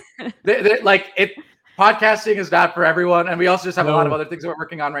still podcasting is not for everyone, and we also just have a lot of other things that we're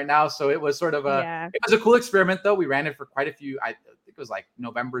working on right now. So it was sort of it was a cool experiment though. We ran it for quite a few. I think it was like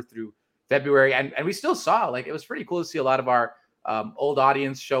November through February, and we still saw it was pretty cool to see a lot of our old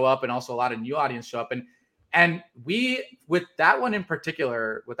audience show up and also a lot of new audience show up. And we, with that one in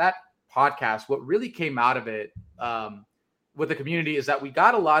particular, with that podcast, what really came out of it with the community is that we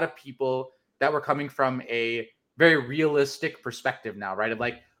got a lot of people that were coming from a very realistic perspective now, right? Of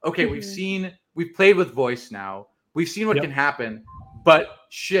like, okay, we've played with voice now. We've seen what can happen, but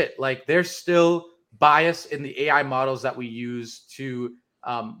shit, like there's still bias in the AI models that we use to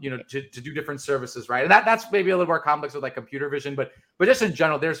do different services, right? And that's maybe a little more complex with like computer vision, but just in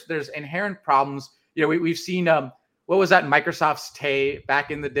general, there's inherent problems. We've seen what was that, Microsoft's Tay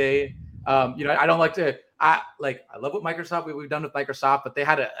back in the day. I don't like to I love what Microsoft we've done with Microsoft, but they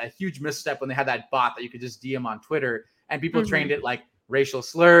had a huge misstep when they had that bot that you could just DM on Twitter, and people trained it like racial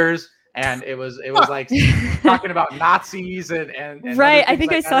slurs, and it was like talking about Nazis and right. I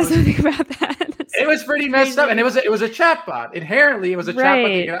think I saw something about that. It was pretty messed up, and it was a chat bot. Inherently, it was a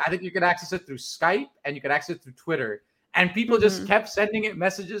chat bot. I think you could access it through Skype and you could access it through Twitter, and people just kept sending it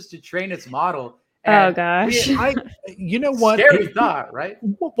messages to train its model. And gosh. You know what? Scary thought, right?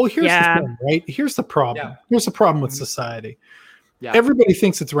 Well, here's the thing, right? Here's the problem. Yeah. Here's the problem with society. Yeah. Everybody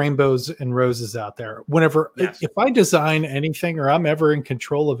thinks it's rainbows and roses out there. Whenever, if I design anything or I'm ever in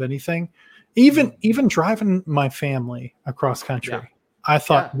control of anything, even driving my family across country, I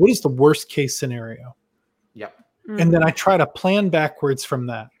thought, what is the worst case scenario? Yep. And then I try to plan backwards from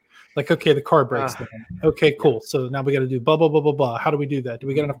that. Like, okay, the car breaks down. Okay, cool. So now we got to do blah, blah, blah, blah, blah. How do we do that? Do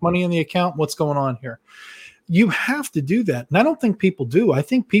we got enough money in the account? What's going on here? You have to do that. And I don't think people do. I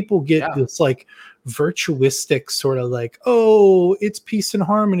think people get this like virtuistic sort of like, oh, it's peace and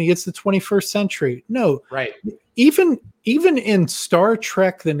harmony. It's the 21st century. No. Right. Even in Star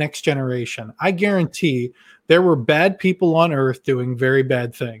Trek, The Next Generation, I guarantee there were bad people on Earth doing very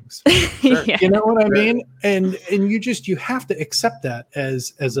bad things. Sure. You know what I mean? And you have to accept that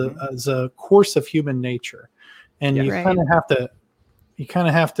as a course of human nature. And you kind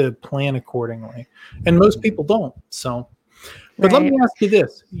of have to plan accordingly. And most people don't. So, but let me ask you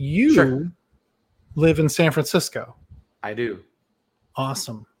this. You live in San Francisco. I do.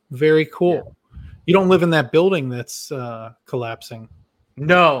 Awesome. Very cool. Yeah. You don't live in that building that's collapsing.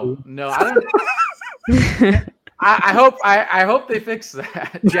 No, I don't. I hope they fix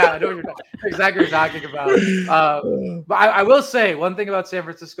that. Yeah, I know exactly what you're talking about. But I will say one thing about San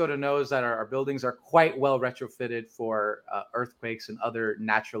Francisco to know is that our buildings are quite well retrofitted for earthquakes and other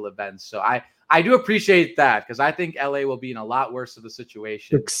natural events. So I do appreciate that, because I think LA will be in a lot worse of a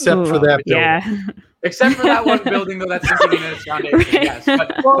situation. Except for that building. Yeah. Except for that one building, though, that's sinking in its foundation. Yes,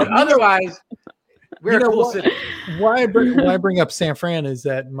 but otherwise, we're a cool city. Why I bring up San Fran is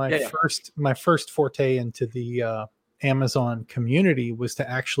that my first forte into the Amazon community was to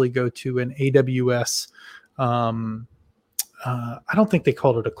actually go to an AWS. I don't think they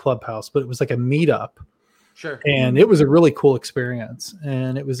called it a clubhouse, but it was like a meetup. Sure. And it was a really cool experience.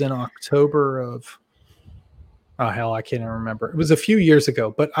 And it was in October of, I can't even remember. It was a few years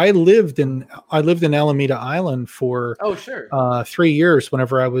ago, but I lived in Alameda Island for 3 years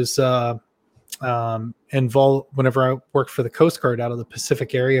whenever I was involved, whenever I worked for the Coast Guard out of the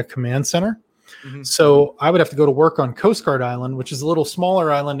Pacific Area Command Center. Mm-hmm. So I would have to go to work on Coast Guard Island, which is a little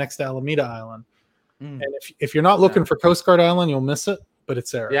smaller island next to Alameda Island. And if you're not looking for Coast Guard Island, you'll miss it, but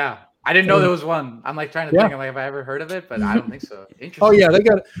it's there. Yeah. I didn't know there was one. I'm like trying to think, have I ever heard of it? But I don't think so. Interesting. Oh yeah,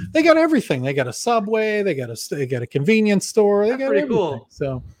 they got everything. They got a Subway. They got a convenience store. They got pretty everything. Cool.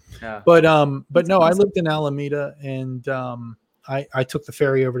 So, but no, I lived in Alameda, and I took the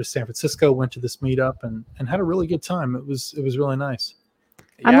ferry over to San Francisco, went to this meetup, and had a really good time. It was really nice.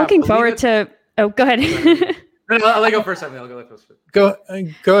 I'm looking forward to. Oh, go ahead. I'll go first. I'll go first. Go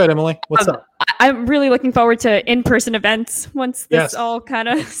ahead, Emily. What's up? I'm really looking forward to in-person events once this all kind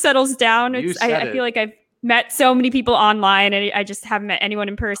of settles down. I feel like met so many people online, and I just haven't met anyone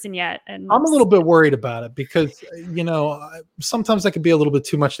in person yet. And I'm a little bit worried about it because, sometimes that could be a little bit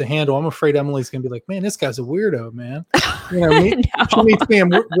too much to handle. I'm afraid Emily's going to be like, man, this guy's a weirdo, man. She meets me in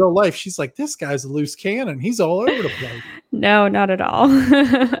real life. She's like, this guy's a loose cannon. He's all over the place. No, not at all.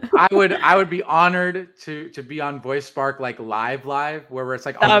 I would be honored to be on VoiceSpark like live where it's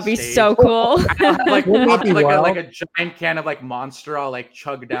like that would be so cool. like a giant can of like Monster I'll like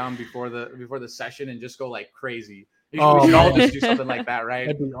chug down before the session and just go like crazy. We should all just do something like that,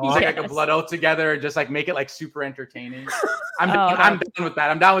 right? Awesome. Like a blood oath together and just like make it like super entertaining. I'm down with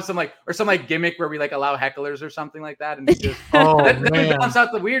that. I'm down with some gimmick where we like allow hecklers or something like that, and we just then we balance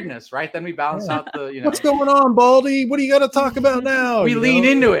out the weirdness, right? Then we balance out the what's going on, Baldy? What do you got to talk about now? We lean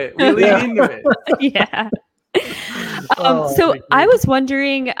into it. Yeah. So I was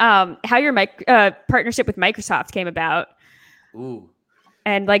wondering how your partnership with Microsoft came about. Ooh.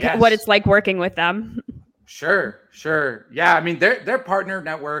 And what it's like working with them. Sure. Yeah, I mean their partner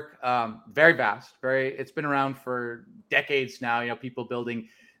network, very vast. It's been around for decades now. People building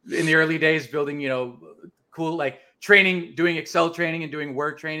in the early days, cool like training, doing Excel training and doing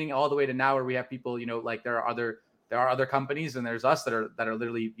Word training, all the way to now where we have people, like there are other companies and there's us that are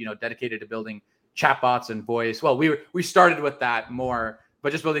literally dedicated to building chatbots and voice. Well, we started with that more,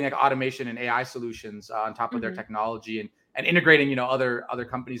 but just building like automation and AI solutions on top of their technology and integrating other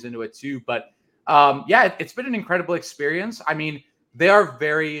companies into it too. But it's been an incredible experience. I mean, they are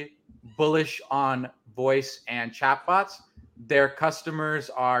very bullish on voice and chatbots. Their customers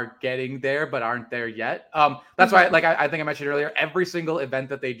are getting there, but aren't there yet. That's why, like I think I mentioned earlier, every single event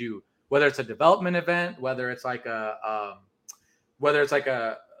that they do, whether it's a development event, whether it's like a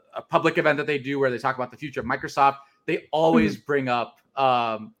public event that they do where they talk about the future of Microsoft, they always bring up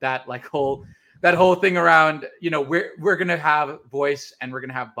that whole thing around, we're going to have voice and we're going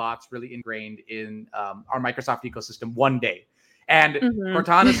to have bots really ingrained in our Microsoft ecosystem one day. And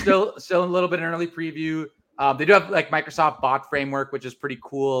Cortana is still a little bit in early preview. They do have like Microsoft Bot Framework, which is pretty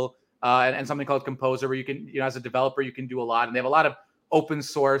cool, and something called Composer, where you can, as a developer, you can do a lot. And they have a lot of open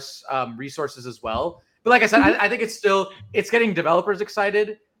source resources as well. But like I said, I think it's getting developers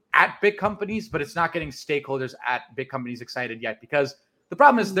excited at big companies, but it's not getting stakeholders at big companies excited yet, because the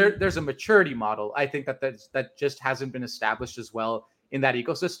problem is there's a maturity model. I think that just hasn't been established as well in that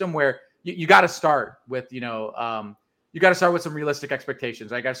ecosystem, where you got to start with, you got to start with some realistic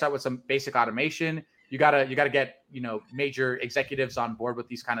expectations. I got to start with some basic automation. You got to get, major executives on board with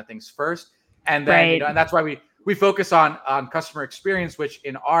these kind of things first. And then, and that's why we focus on customer experience, which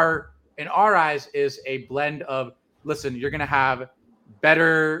in our eyes is a blend of, listen, you're going to have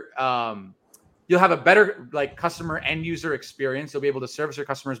better, you'll have a better like customer end user experience. You'll be able to service your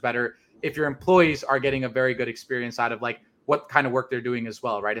customers better if your employees are getting a very good experience out of like what kind of work they're doing as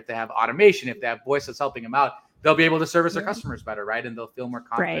well, right? If they have automation, if they have voice that's helping them out, they'll be able to service their customers better, right? And they'll feel more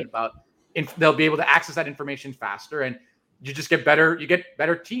confident about, they'll be able to access that information faster, and you just get better. You get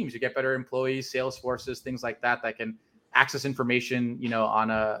better teams, you get better employees, sales forces, things like that can access information,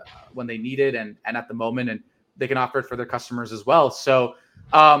 when they need it and at the moment, and they can offer it for their customers as well. So,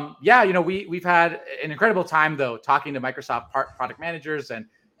 we've had an incredible time though, talking to Microsoft product managers and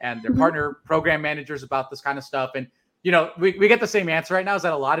their partner program managers about this kind of stuff. And, we get the same answer right now, is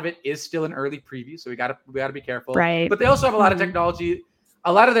that a lot of it is still in early preview. So we gotta be careful, right? But they also have a lot of technology,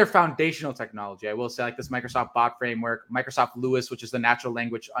 a lot of their foundational technology, I will say, like this Microsoft Bot Framework, Microsoft Lewis, which is the natural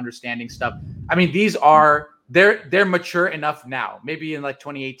language understanding stuff. I mean, these are, they're mature enough now. Maybe in like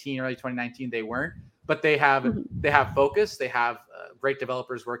 2018, early 2019, they weren't, but they have focus. They have great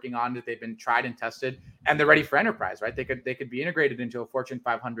developers working on it. They've been tried and tested, and they're ready for enterprise, right? They could be integrated into a Fortune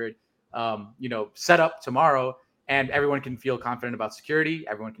 500, setup tomorrow, and everyone can feel confident about security.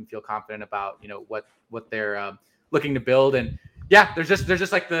 Everyone can feel confident about, what they're looking to build. And yeah, there's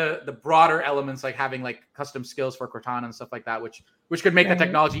just like the broader elements, like having like custom skills for Cortana and stuff like that, which could make the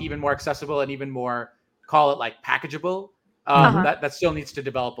technology even more accessible and even more, call it like packageable. That still needs to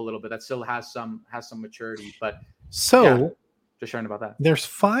develop a little bit. That still has some maturity. But just sharing about that. There's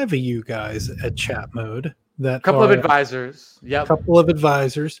 5 of you guys at Chat Mode. Couple of advisors. Yeah. Couple of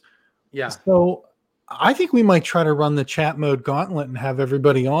advisors. Yeah. So I think we might try to run the Chat Mode gauntlet and have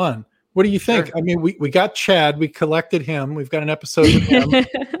everybody on. What do you think? Sure. I mean, we got Chad. We collected him. We've got an episode with him.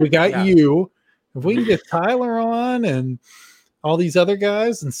 We got you. If we can get Tyler on and all these other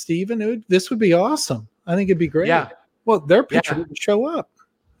guys and Steven, this would be awesome. I think it'd be great. Yeah. Well, their picture didn't show up.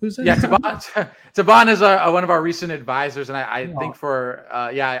 Who's in? Yeah, Taban is one of our recent advisors, and I think for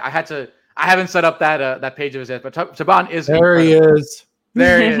I haven't set up that page of his yet, but Taban is there. Incredible. He is.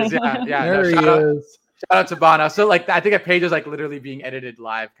 There he is. Yeah. There he is. Shout out to Bono. So like, I think a page is like literally being edited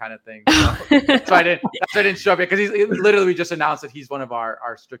live kind of thing. So that's why I didn't show up because he literally just announced that he's one of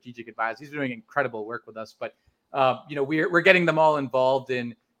our strategic advisors. He's doing incredible work with us, but we're getting them all involved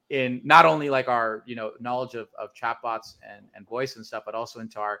in not only like our, knowledge of chatbots and voice and stuff, but also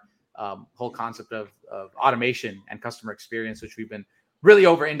into our whole concept of automation and customer experience, which we've been really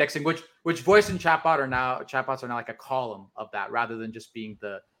over indexing, which voice and chatbots are now like a column of that rather than just being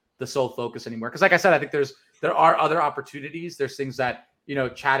the sole focus anymore. Because like I said, I think there are other opportunities. There's things that,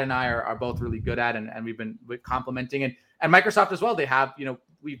 Chad and I are both really good at, and we've been complementing, and Microsoft as well. They have,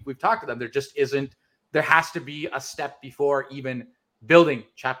 we've talked to them. There has to be a step before even building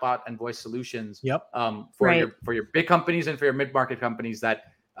chatbot and voice solutions. Yep. For your big companies and for your mid-market companies that,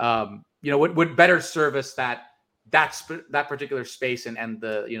 would better service that particular space and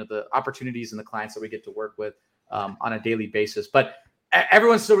the opportunities and the clients that we get to work with on a daily basis. But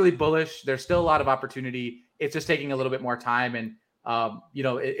everyone's still really bullish. There's still a lot of opportunity. It's just taking a little bit more time, and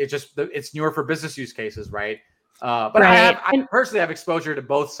it's newer for business use cases, right? But I personally have exposure to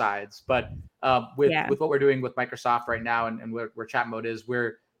both sides. But with what we're doing with Microsoft right now, and where Chat Mode is,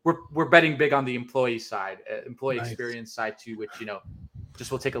 we're betting big on the employee side, experience side too, which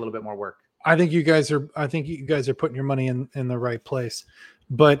just will take a little bit more work. I think you guys are putting your money in the right place.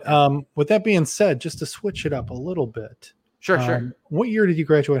 But with that being said, just to switch it up a little bit. Sure. What year did you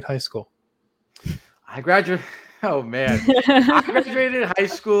graduate high school? Oh man. I graduated high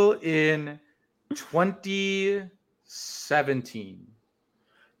school in 2017.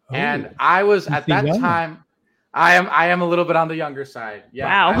 Oh, and I was at that time, I am a little bit on the younger side.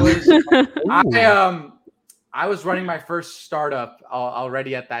 Yeah. Wow. I was running my first startup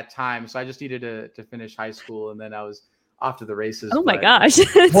already at that time. So I just needed to finish high school, and then I was off to the races. Oh my gosh.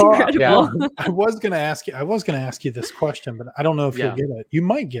 That's incredible. Yeah. I was going to ask you this question, but I don't know if you'll get it. You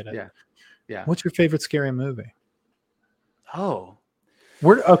might get it. Yeah. What's your favorite scary movie? Oh,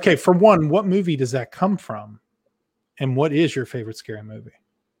 okay. For one, what movie does that come from? And what is your favorite scary movie?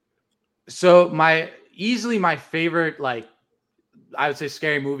 So easily my favorite, like I would say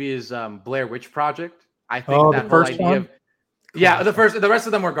scary movie is Blair Witch Project. I think that whole idea of, the rest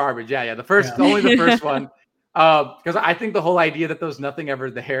of them were garbage. Yeah. Only the first one. Because I think the whole idea that there's nothing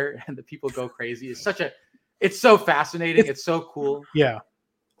ever there and the people go crazy is it's so fascinating. It's so cool. Yeah.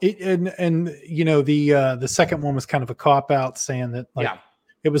 The second one was kind of a cop out, saying that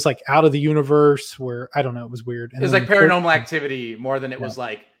it was like out of the universe, where I don't know, it was weird. And it was like Paranormal Activity more than it was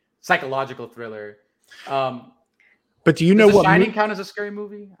like psychological thriller. But do you know what Shining count as a scary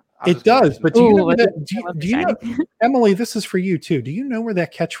movie? It does, but do you know Emily, this is for you too. Do you know where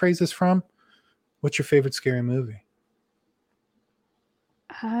that catchphrase is from? What's your favorite scary movie?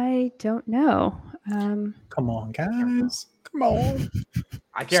 I don't know. Come on, guys. Come on.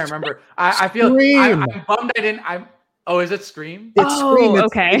 I can't remember. I feel I'm bummed I didn't. Is it Scream? It's Scream.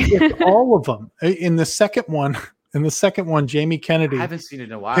 Okay. It's all of them. In the second one, Jamie Kennedy, I haven't seen it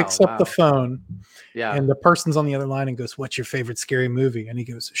in a while. Picks up the phone. Yeah. And the person's on the other line and goes, "What's your favorite scary movie?" And he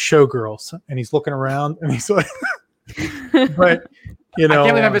goes, "Showgirls." And he's looking around and he's like, but I can't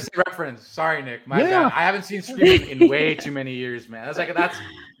believe I missed the reference. Sorry, Nick. My bad. I haven't seen Scream in way too many years, man. That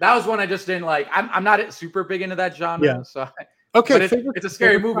was one I just didn't like. I'm not super big into that genre. Yeah. So okay. But it's a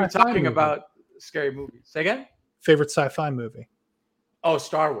scary movie talking about scary movies. Say again? Favorite sci-fi movie? Oh,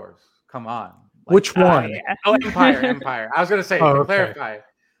 Star Wars. Come on. Which one? Oh, Empire. I was gonna say to clarify.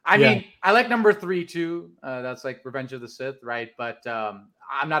 I mean, I like number 3 too. That's like Revenge of the Sith, right? But I'm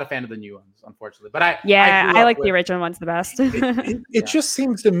not a fan of the new ones, unfortunately. But I like the original ones the best. It just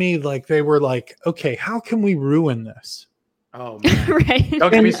seems to me like they were like, okay, how can we ruin this? Oh man, right?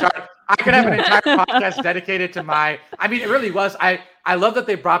 Don't get me started. I could have an entire podcast dedicated to it really was. I love that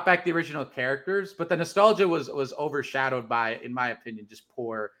they brought back the original characters, but the nostalgia was overshadowed by, in my opinion, just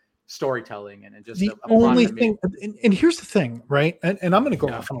poor storytelling and just the only thing. And here's the thing, right? And I'm going to go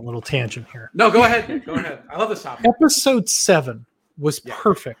off on a little tangent here. No, go ahead. I love this topic. Episode 7 was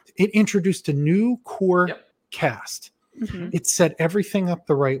perfect. It introduced a new core cast. Mm-hmm. It set everything up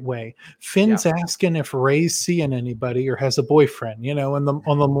the right way. Finn's asking if Rey's seeing anybody or has a boyfriend, on the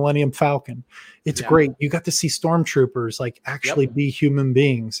Millennium Falcon. It's great. You got to see stormtroopers like actually be human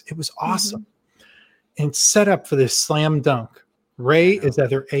beings. It was awesome. Mm-hmm. And set up for this slam dunk. Rey is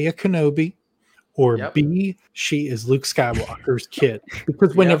either A Kenobi or B, she is Luke Skywalker's kid.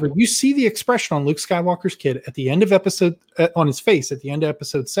 Because whenever you see the expression on Luke Skywalker's kid at the end of on his face at the end of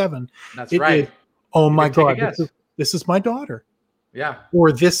episode 7, that's right. Oh my God, this is my daughter. Yeah.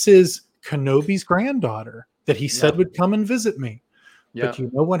 Or this is Kenobi's granddaughter that he said would come and visit me. Yeah. But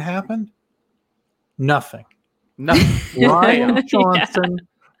you know what happened? Nothing. Rian Johnson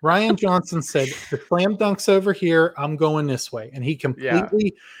Rian Johnson said, the slam dunk's over here. I'm going this way. And he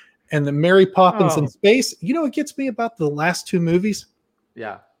completely, and the Mary Poppins in space. You know what gets me about the last two movies?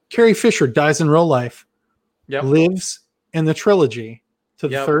 Yeah. Carrie Fisher dies in real life, Yep. lives in the trilogy to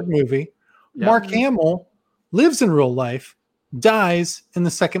the third movie. Yep. Mark Hamill lives in real life, dies in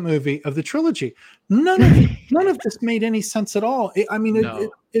the second movie of the trilogy. None of this made any sense at all.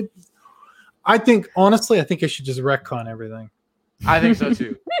 I think, honestly, I think I should just retcon everything. I think so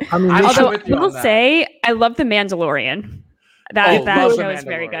too. I mean, although I will say, I love The Mandalorian. That show is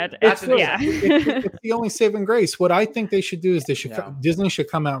very good. It's the only saving grace. What I think they should do is Disney should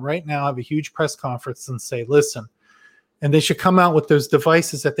come out right now, have a huge press conference, and say, "Listen," and they should come out with those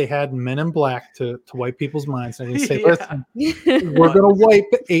devices that they had in Men in Black to wipe people's minds, and they say, "Listen, we're going to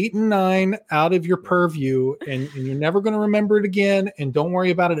wipe 8 and 9 out of your purview, and you're never going to remember it again. And don't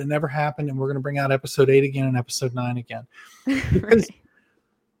worry about it; it never happened. And we're going to bring out Episode 8 again and Episode 9 again." Because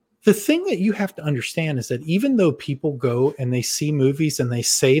the thing that you have to understand is that even though people go and they see movies and they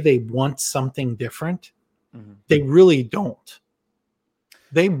say they want something different, they really don't.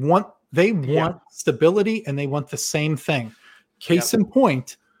 They want stability, and they want the same thing. Case in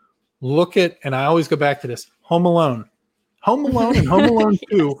point, look at, and I always go back to this, Home Alone. Home Alone and Home Alone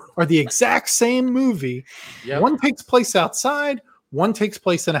 2 are the exact same movie. One takes place outside, one takes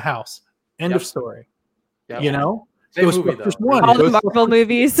place in a house. End of story. You know? Movie, all the Marvel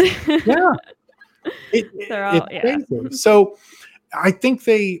movies. It's crazy. So I think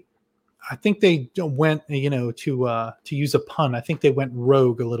they went, to use a pun, I think they went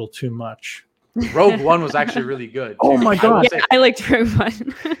rogue a little too much. Rogue One was actually really good. Oh my God. I liked Rogue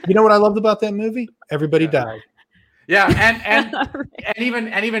One. You know what I loved about that movie? Everybody died. Yeah, and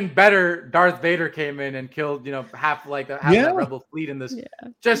even better, Darth Vader came in and killed, half the Rebel fleet in this.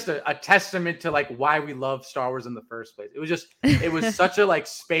 Just a testament to like why we love Star Wars in the first place. It was such a like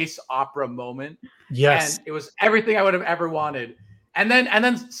space opera moment. Yes, and it was everything I would have ever wanted. And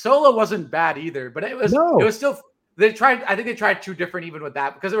then Solo wasn't bad either, but it was still. I think they tried too different even with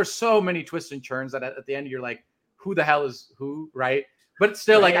that, because there were so many twists and turns that at the end you're like, who the hell is who, right? But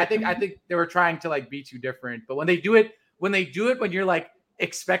still, like I think they were trying to like be too different. But when they do it when you're like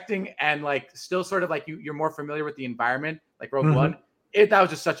expecting and like still sort of like you're more familiar with the environment, like Rogue One, that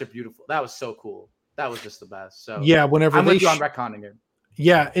was just such a beautiful. That was so cool. That was just the best. So whenever I'm with you on retconning it.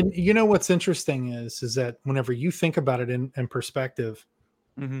 Yeah, and you know what's interesting is that whenever you think about it in perspective,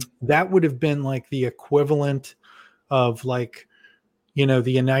 that would have been like the equivalent of like, the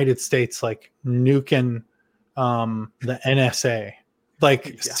United States like nuking the NSA.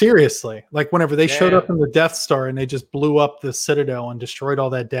 Like seriously, like whenever they showed up in the Death Star and they just blew up the Citadel and destroyed all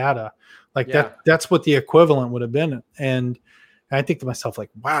that data, like that's what the equivalent would have been. And I think to myself,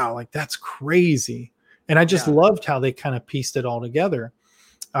 like, wow, like that's crazy. And I just loved how they kind of pieced it all together.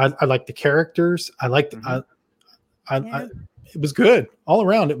 I liked the characters. I liked, it was good all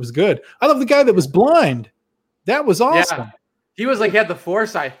around. It was good. I love the guy that was blind. That was awesome. Yeah. He was like, he had the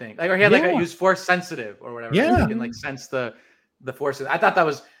Force, I think. Like, or he had like he was Force sensitive or whatever. Yeah. So he can like sense the Forces. I thought that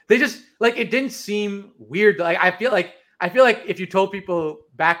was, they just like, it didn't seem weird. Like, I feel like if you told people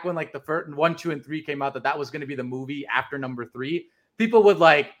back when like the first 1, 2, and 3 came out that was going to be the movie after number 3, people would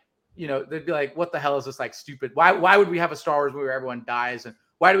like, they'd be like, what the hell is this like stupid? Why would we have a Star Wars movie where everyone dies? And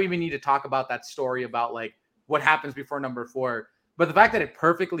why do we even need to talk about that story about like what happens before number 4? But the fact that it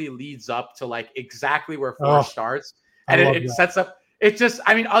perfectly leads up to like exactly where 4 starts, and it sets up, it just,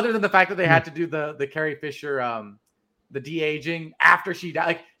 I mean, other than the fact that they had to do the Carrie Fisher, the de-aging after she died,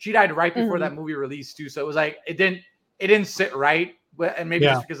 like she died right before that movie released too. So it was like, it didn't sit right, and maybe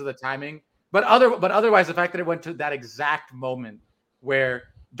it's because of the timing, but otherwise the fact that it went to that exact moment where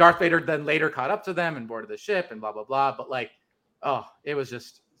Darth Vader then later caught up to them and boarded the ship and blah, blah, blah. But like, it was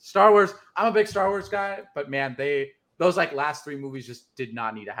just Star Wars. I'm a big Star Wars guy, but man, those like last 3 movies just did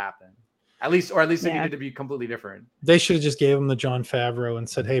not need to happen. At least they needed to be completely different. They should have just gave him the Jon Favreau and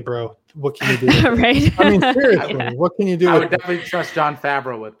said, "Hey, bro, what can you do?" Right. I mean, seriously, what can you do? I would definitely trust Jon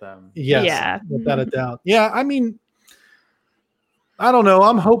Favreau with them. Yes, without a doubt. Yeah, I mean, I don't know.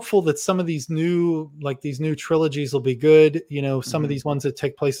 I'm hopeful that some of these new trilogies will be good. Some of these ones that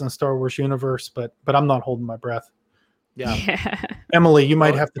take place in the Star Wars universe, but I'm not holding my breath. Yeah. Emily, you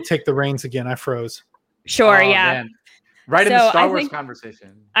might have to take the reins again. I froze. Sure. Yeah. Man. Right in the Star Wars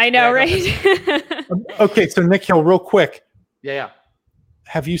conversation. I know, right? Okay, so Nick Hill, real quick. Yeah.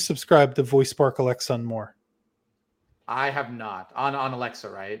 Have you subscribed to VoiceSpark Alexa and more? I have not. On Alexa,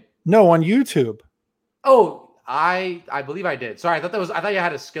 right? No, on YouTube. Oh, I believe I did. Sorry, I thought you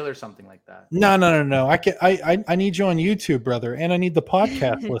had a skill or something like that. No. I need you on YouTube, brother, and I need the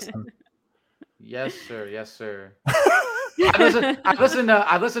podcast listen. Yes, sir. I've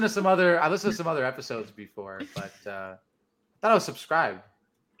listened to some other episodes before, but I thought I was subscribed.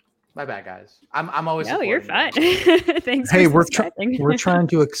 My bad, guys. I'm always. No, you're fine. Thanks. Hey, we're trying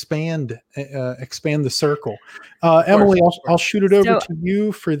to expand the circle. Emily, I'll shoot it over to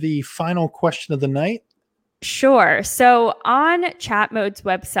you for the final question of the night. Sure. So on ChatMode's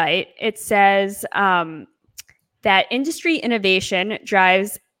website, it says that industry innovation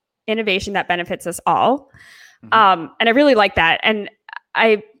drives innovation that benefits us all. And I really like that. And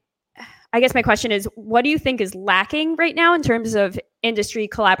I guess my question is, what do you think is lacking right now in terms of industry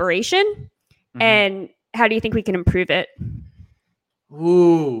collaboration? And how do you think we can improve it?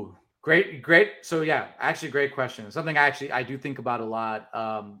 Ooh, great. So yeah, actually great question. Something I do think about a lot.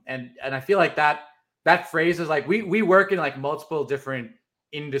 And I feel like that phrase is like, we work in like multiple different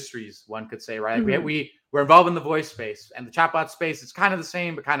industries, one could say, right? Like we're involved in the voice space and the chatbot space. It's kind of the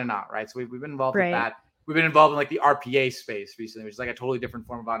same, but kind of not, right? So we've been involved with that. We've been involved in like the RPA space recently, which is like a totally different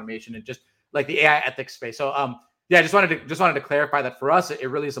form of automation, and just like the AI ethics space. So yeah, I just wanted to clarify that for us, it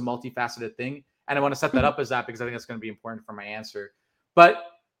really is a multifaceted thing. And I want to set that up as that because I think that's going to be important for my answer. But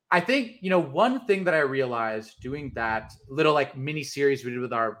I think, one thing that I realized doing that little like mini series we did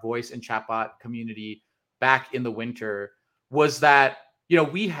with our voice and chatbot community back in the winter was that,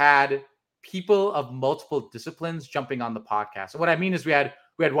 we had people of multiple disciplines jumping on the podcast. And what I mean is we had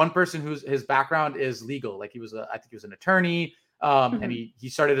one person his background is legal. Like I think he was an attorney. And he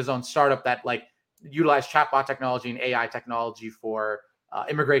started his own startup that like utilized chatbot technology and AI technology for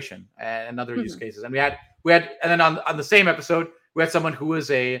immigration and other use cases. And we had, and then on the same episode, we had someone who was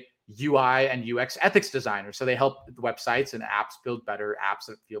a UI and UX ethics designer. So they help the websites and apps build better apps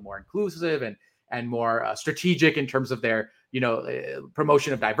that feel more inclusive and more strategic in terms of their,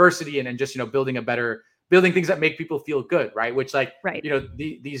 promotion of diversity and just, building things that make people feel good. Right. Which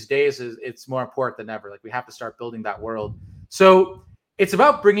these days it's more important than ever. Like we have to start building that world. So it's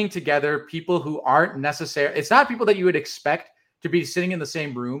about bringing together people who aren't necessarily, it's not people that you would expect to be sitting in the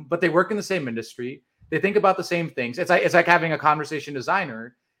same room, but they work in the same industry. They think about the same things. It's like having a conversation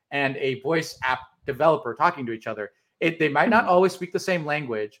designer and a voice app developer talking to each other. They might not always speak the same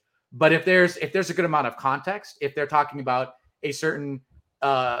language, but if there's a good amount of context, if they're talking about a certain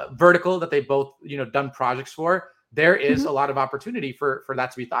vertical that they both done projects for, there is a lot of opportunity for that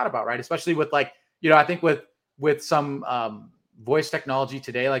to be thought about, right? Especially with like I think with some voice technology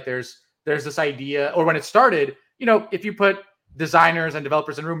today, like there's this idea, or when it started, if you put designers and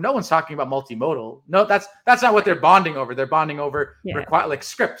developers in a room, no one's talking about multimodal. No, that's not what they're bonding over. They're bonding over like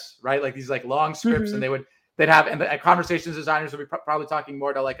scripts, right? Like these like long scripts, and they'd have, and the conversations designers would be probably talking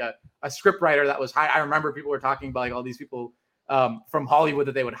more to like a script writer that was high. I remember people were talking about like all these people from Hollywood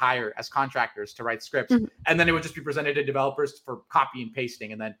that they would hire as contractors to write scripts, and then it would just be presented to developers for copy and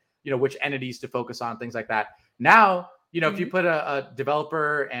pasting, and then which entities to focus on, things like that. Now, if you put a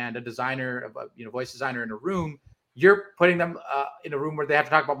developer and a designer, voice designer in a room, you're putting them in a room where they have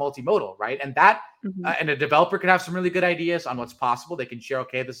to talk about multimodal, right? And that and a developer can have some really good ideas on what's possible. They can share,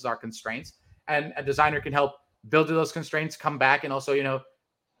 okay, this is our constraints, and a designer can help build to those constraints, come back, and also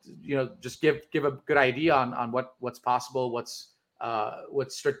just give a good idea on what's possible, what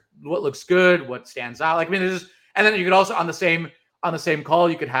looks good, what stands out. Like and then you could also on the same call,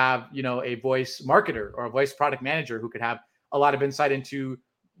 you could have a voice marketer or a voice product manager who could have a lot of insight into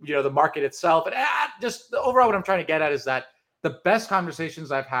the market itself. And just the overall, what I'm trying to get at is that the best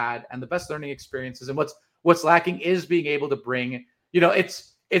conversations I've had and the best learning experiences, and what's lacking is being able to bring,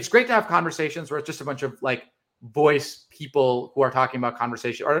 it's great to have conversations where it's just a bunch of like voice people who are talking about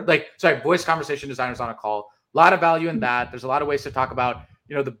conversation, or voice conversation designers on a call. A lot of value in that. There's a lot of ways to talk about,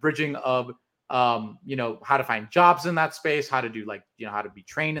 the bridging of, how to find jobs in that space, how to do how to be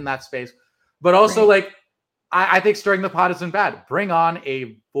trained in that space. But also I think stirring the pot isn't bad. Bring on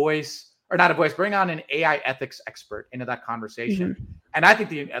a voice, or not a voice, bring on an AI ethics expert into that conversation. And I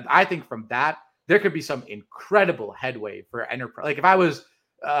think from that, there could be some incredible headway for enterprise. Like if I was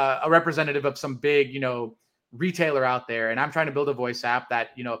a representative of some big, retailer out there, and I'm trying to build a voice app that,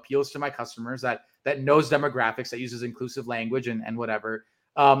 appeals to my customers, that knows demographics, that uses inclusive language and whatever.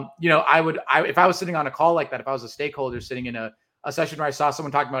 If I was sitting on a call like that, if I was a stakeholder sitting in a session where I saw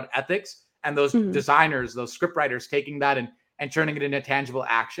someone talking about ethics, and those designers, those script writers taking that and turning it into tangible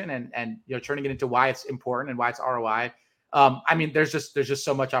action and turning it into why it's important and why it's ROI. There's just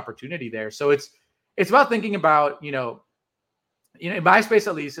so much opportunity there. So it's about thinking about, in my space,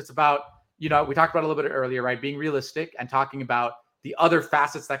 at least, it's about, we talked about a little bit earlier, right? Being realistic and talking about the other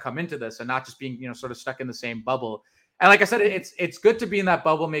facets that come into this, and not just being, sort of stuck in the same bubble. And like I said, it's good to be in that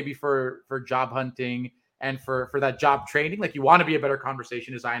bubble, maybe for job hunting and for that job training. Like you want to be a better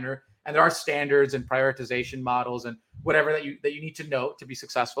conversation designer and there are standards and prioritization models and whatever that you need to know to be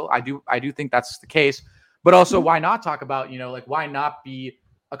successful. I do think that's the case. But also, why not talk about, like, why not be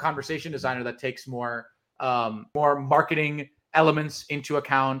a conversation designer that takes more marketing elements into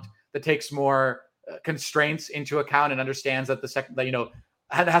account, that takes more constraints into account, and understands that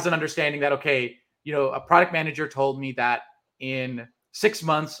has an understanding that, okay, a product manager told me that in 6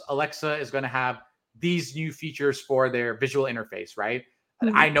 months, Alexa is going to have these new features for their visual interface, right?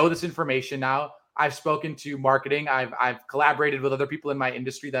 Mm-hmm. I know this information now. I've spoken to marketing. I've collaborated with other people in my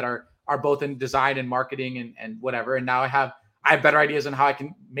industry that are both in design and marketing and whatever. And now I have better ideas on how I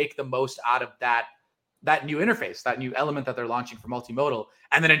can make the most out of that new interface, that new element that they're launching for multimodal.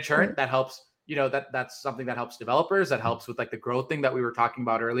 And then in turn, that helps, that's something that helps developers, that helps with like the growth thing that we were talking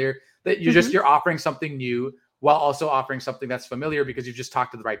about earlier, that you're offering something new while also offering something that's familiar because you've just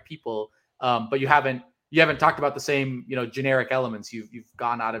talked to the right people. But you haven't talked about the same, generic elements. You've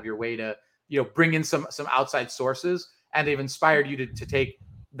gone out of your way to, bring in some outside sources, and they've inspired you to take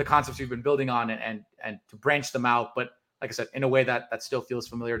the concepts you've been building on and to branch them out. But like I said, in a way that still feels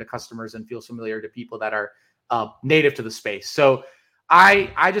familiar to customers and feels familiar to people that are native to the space. So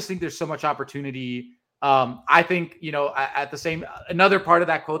I just think there's so much opportunity. I think, at the same, another part of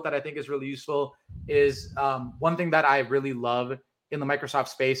that quote that I think is really useful is one thing that I really love in the Microsoft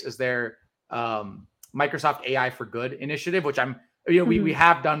space is their Microsoft AI for Good initiative, which we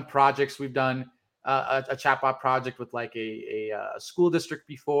have done projects. We've done a chatbot project with like a school district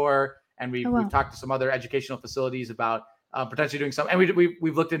before, and we've talked to some other educational facilities about potentially doing some, and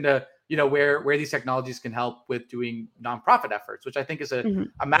we've looked into where these technologies can help with doing nonprofit efforts, which I think is a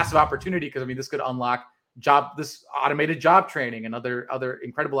massive opportunity, because this could unlock this automated job training and other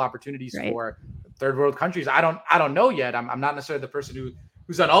incredible opportunities for third world countries. I don't know yet. I'm not necessarily the person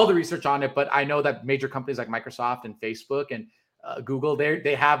who's done all the research on it, but I know that major companies like Microsoft and Facebook and Google,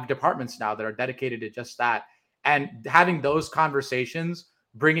 they have departments now that are dedicated to just that. And having those conversations,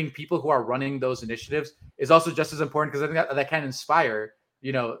 bringing people who are running those initiatives, is also just as important, because I think that can inspire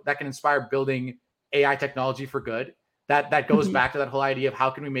building AI technology for good. That goes back to that whole idea of how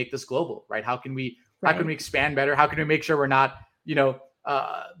can we make this global, right? How can we expand better? How can we make sure we're not,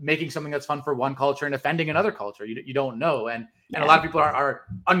 making something that's fun for one culture and offending another culture? You don't know. And a lot of people are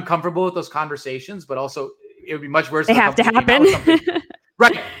uncomfortable with those conversations, but also it would be much worse. They have to happen.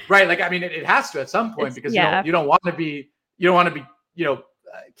 Right. Like, it has to at some point, because you don't want to be,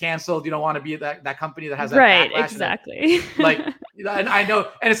 canceled. You don't want to be that company that has that backlash. Exactly. And I know,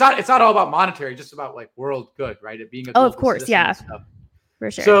 and it's not all about monetary, just about like world good, right? It being a of course, yeah,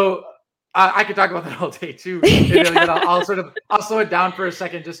 for sure. So I could talk about that all day too. But I'll slow it down for a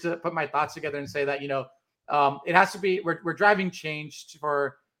second just to put my thoughts together and say that it has to be, we're driving change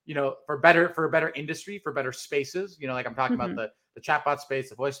for a better industry, for better spaces. Like I'm talking about the chatbot space,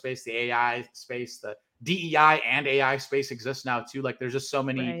 the voice space, the AI space, the DEI and AI space exists now too. Like there's just so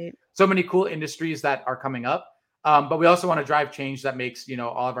many cool industries that are coming up. But we also want to drive change that makes,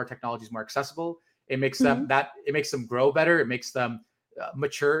 all of our technologies more accessible. It makes them grow better. It makes them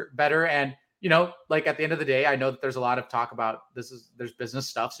mature better. And, like at the end of the day, I know that there's a lot of talk about there's business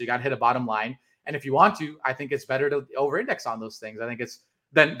stuff. So you got to hit a bottom line. And if you want to, I think it's better to over-index on those things. I think it's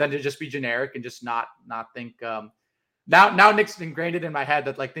than to just be generic and just not think, now Nick's ingrained it in my head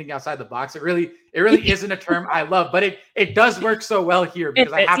that like thinking outside the box, it really isn't a term I love, but it does work so well here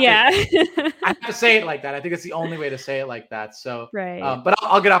because I have to say it like that. I think it's the only way to say it like that. So, but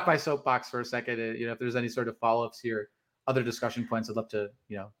I'll get off my soapbox for a second. If there's any sort of follow-ups here, other discussion points, I'd love to,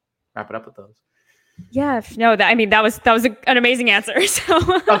 wrap it up with those. Yeah, no, that was an amazing answer. So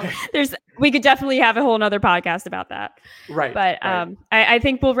we could definitely have a whole nother podcast about that. Right. But I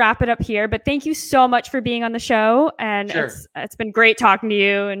think we'll wrap it up here. But thank you so much for being on the show. And it's been great talking to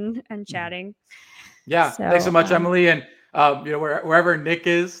you and chatting. Yeah. So, thanks so much, Emily. And wherever Nick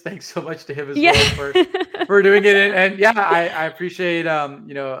is, thanks so much to him as well for doing it. And I appreciate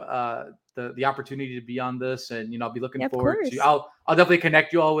the opportunity to be on this, and I'll be looking forward to. I'll definitely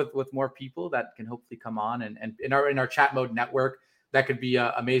connect you all with more people that can hopefully come on and in our chat mode network that could be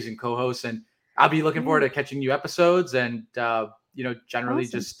amazing co-hosts, and I'll be looking forward to catching new episodes and generally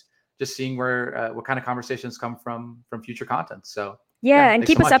just seeing where what kind of conversations come from future content. So and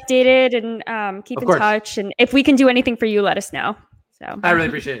keep us updated and keep in touch, and if we can do anything for you, let us know. So I really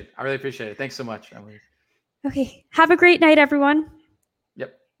appreciate it. Thanks so much, Emily. Okay, have a great night, everyone.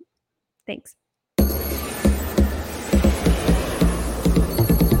 Yep. Thanks.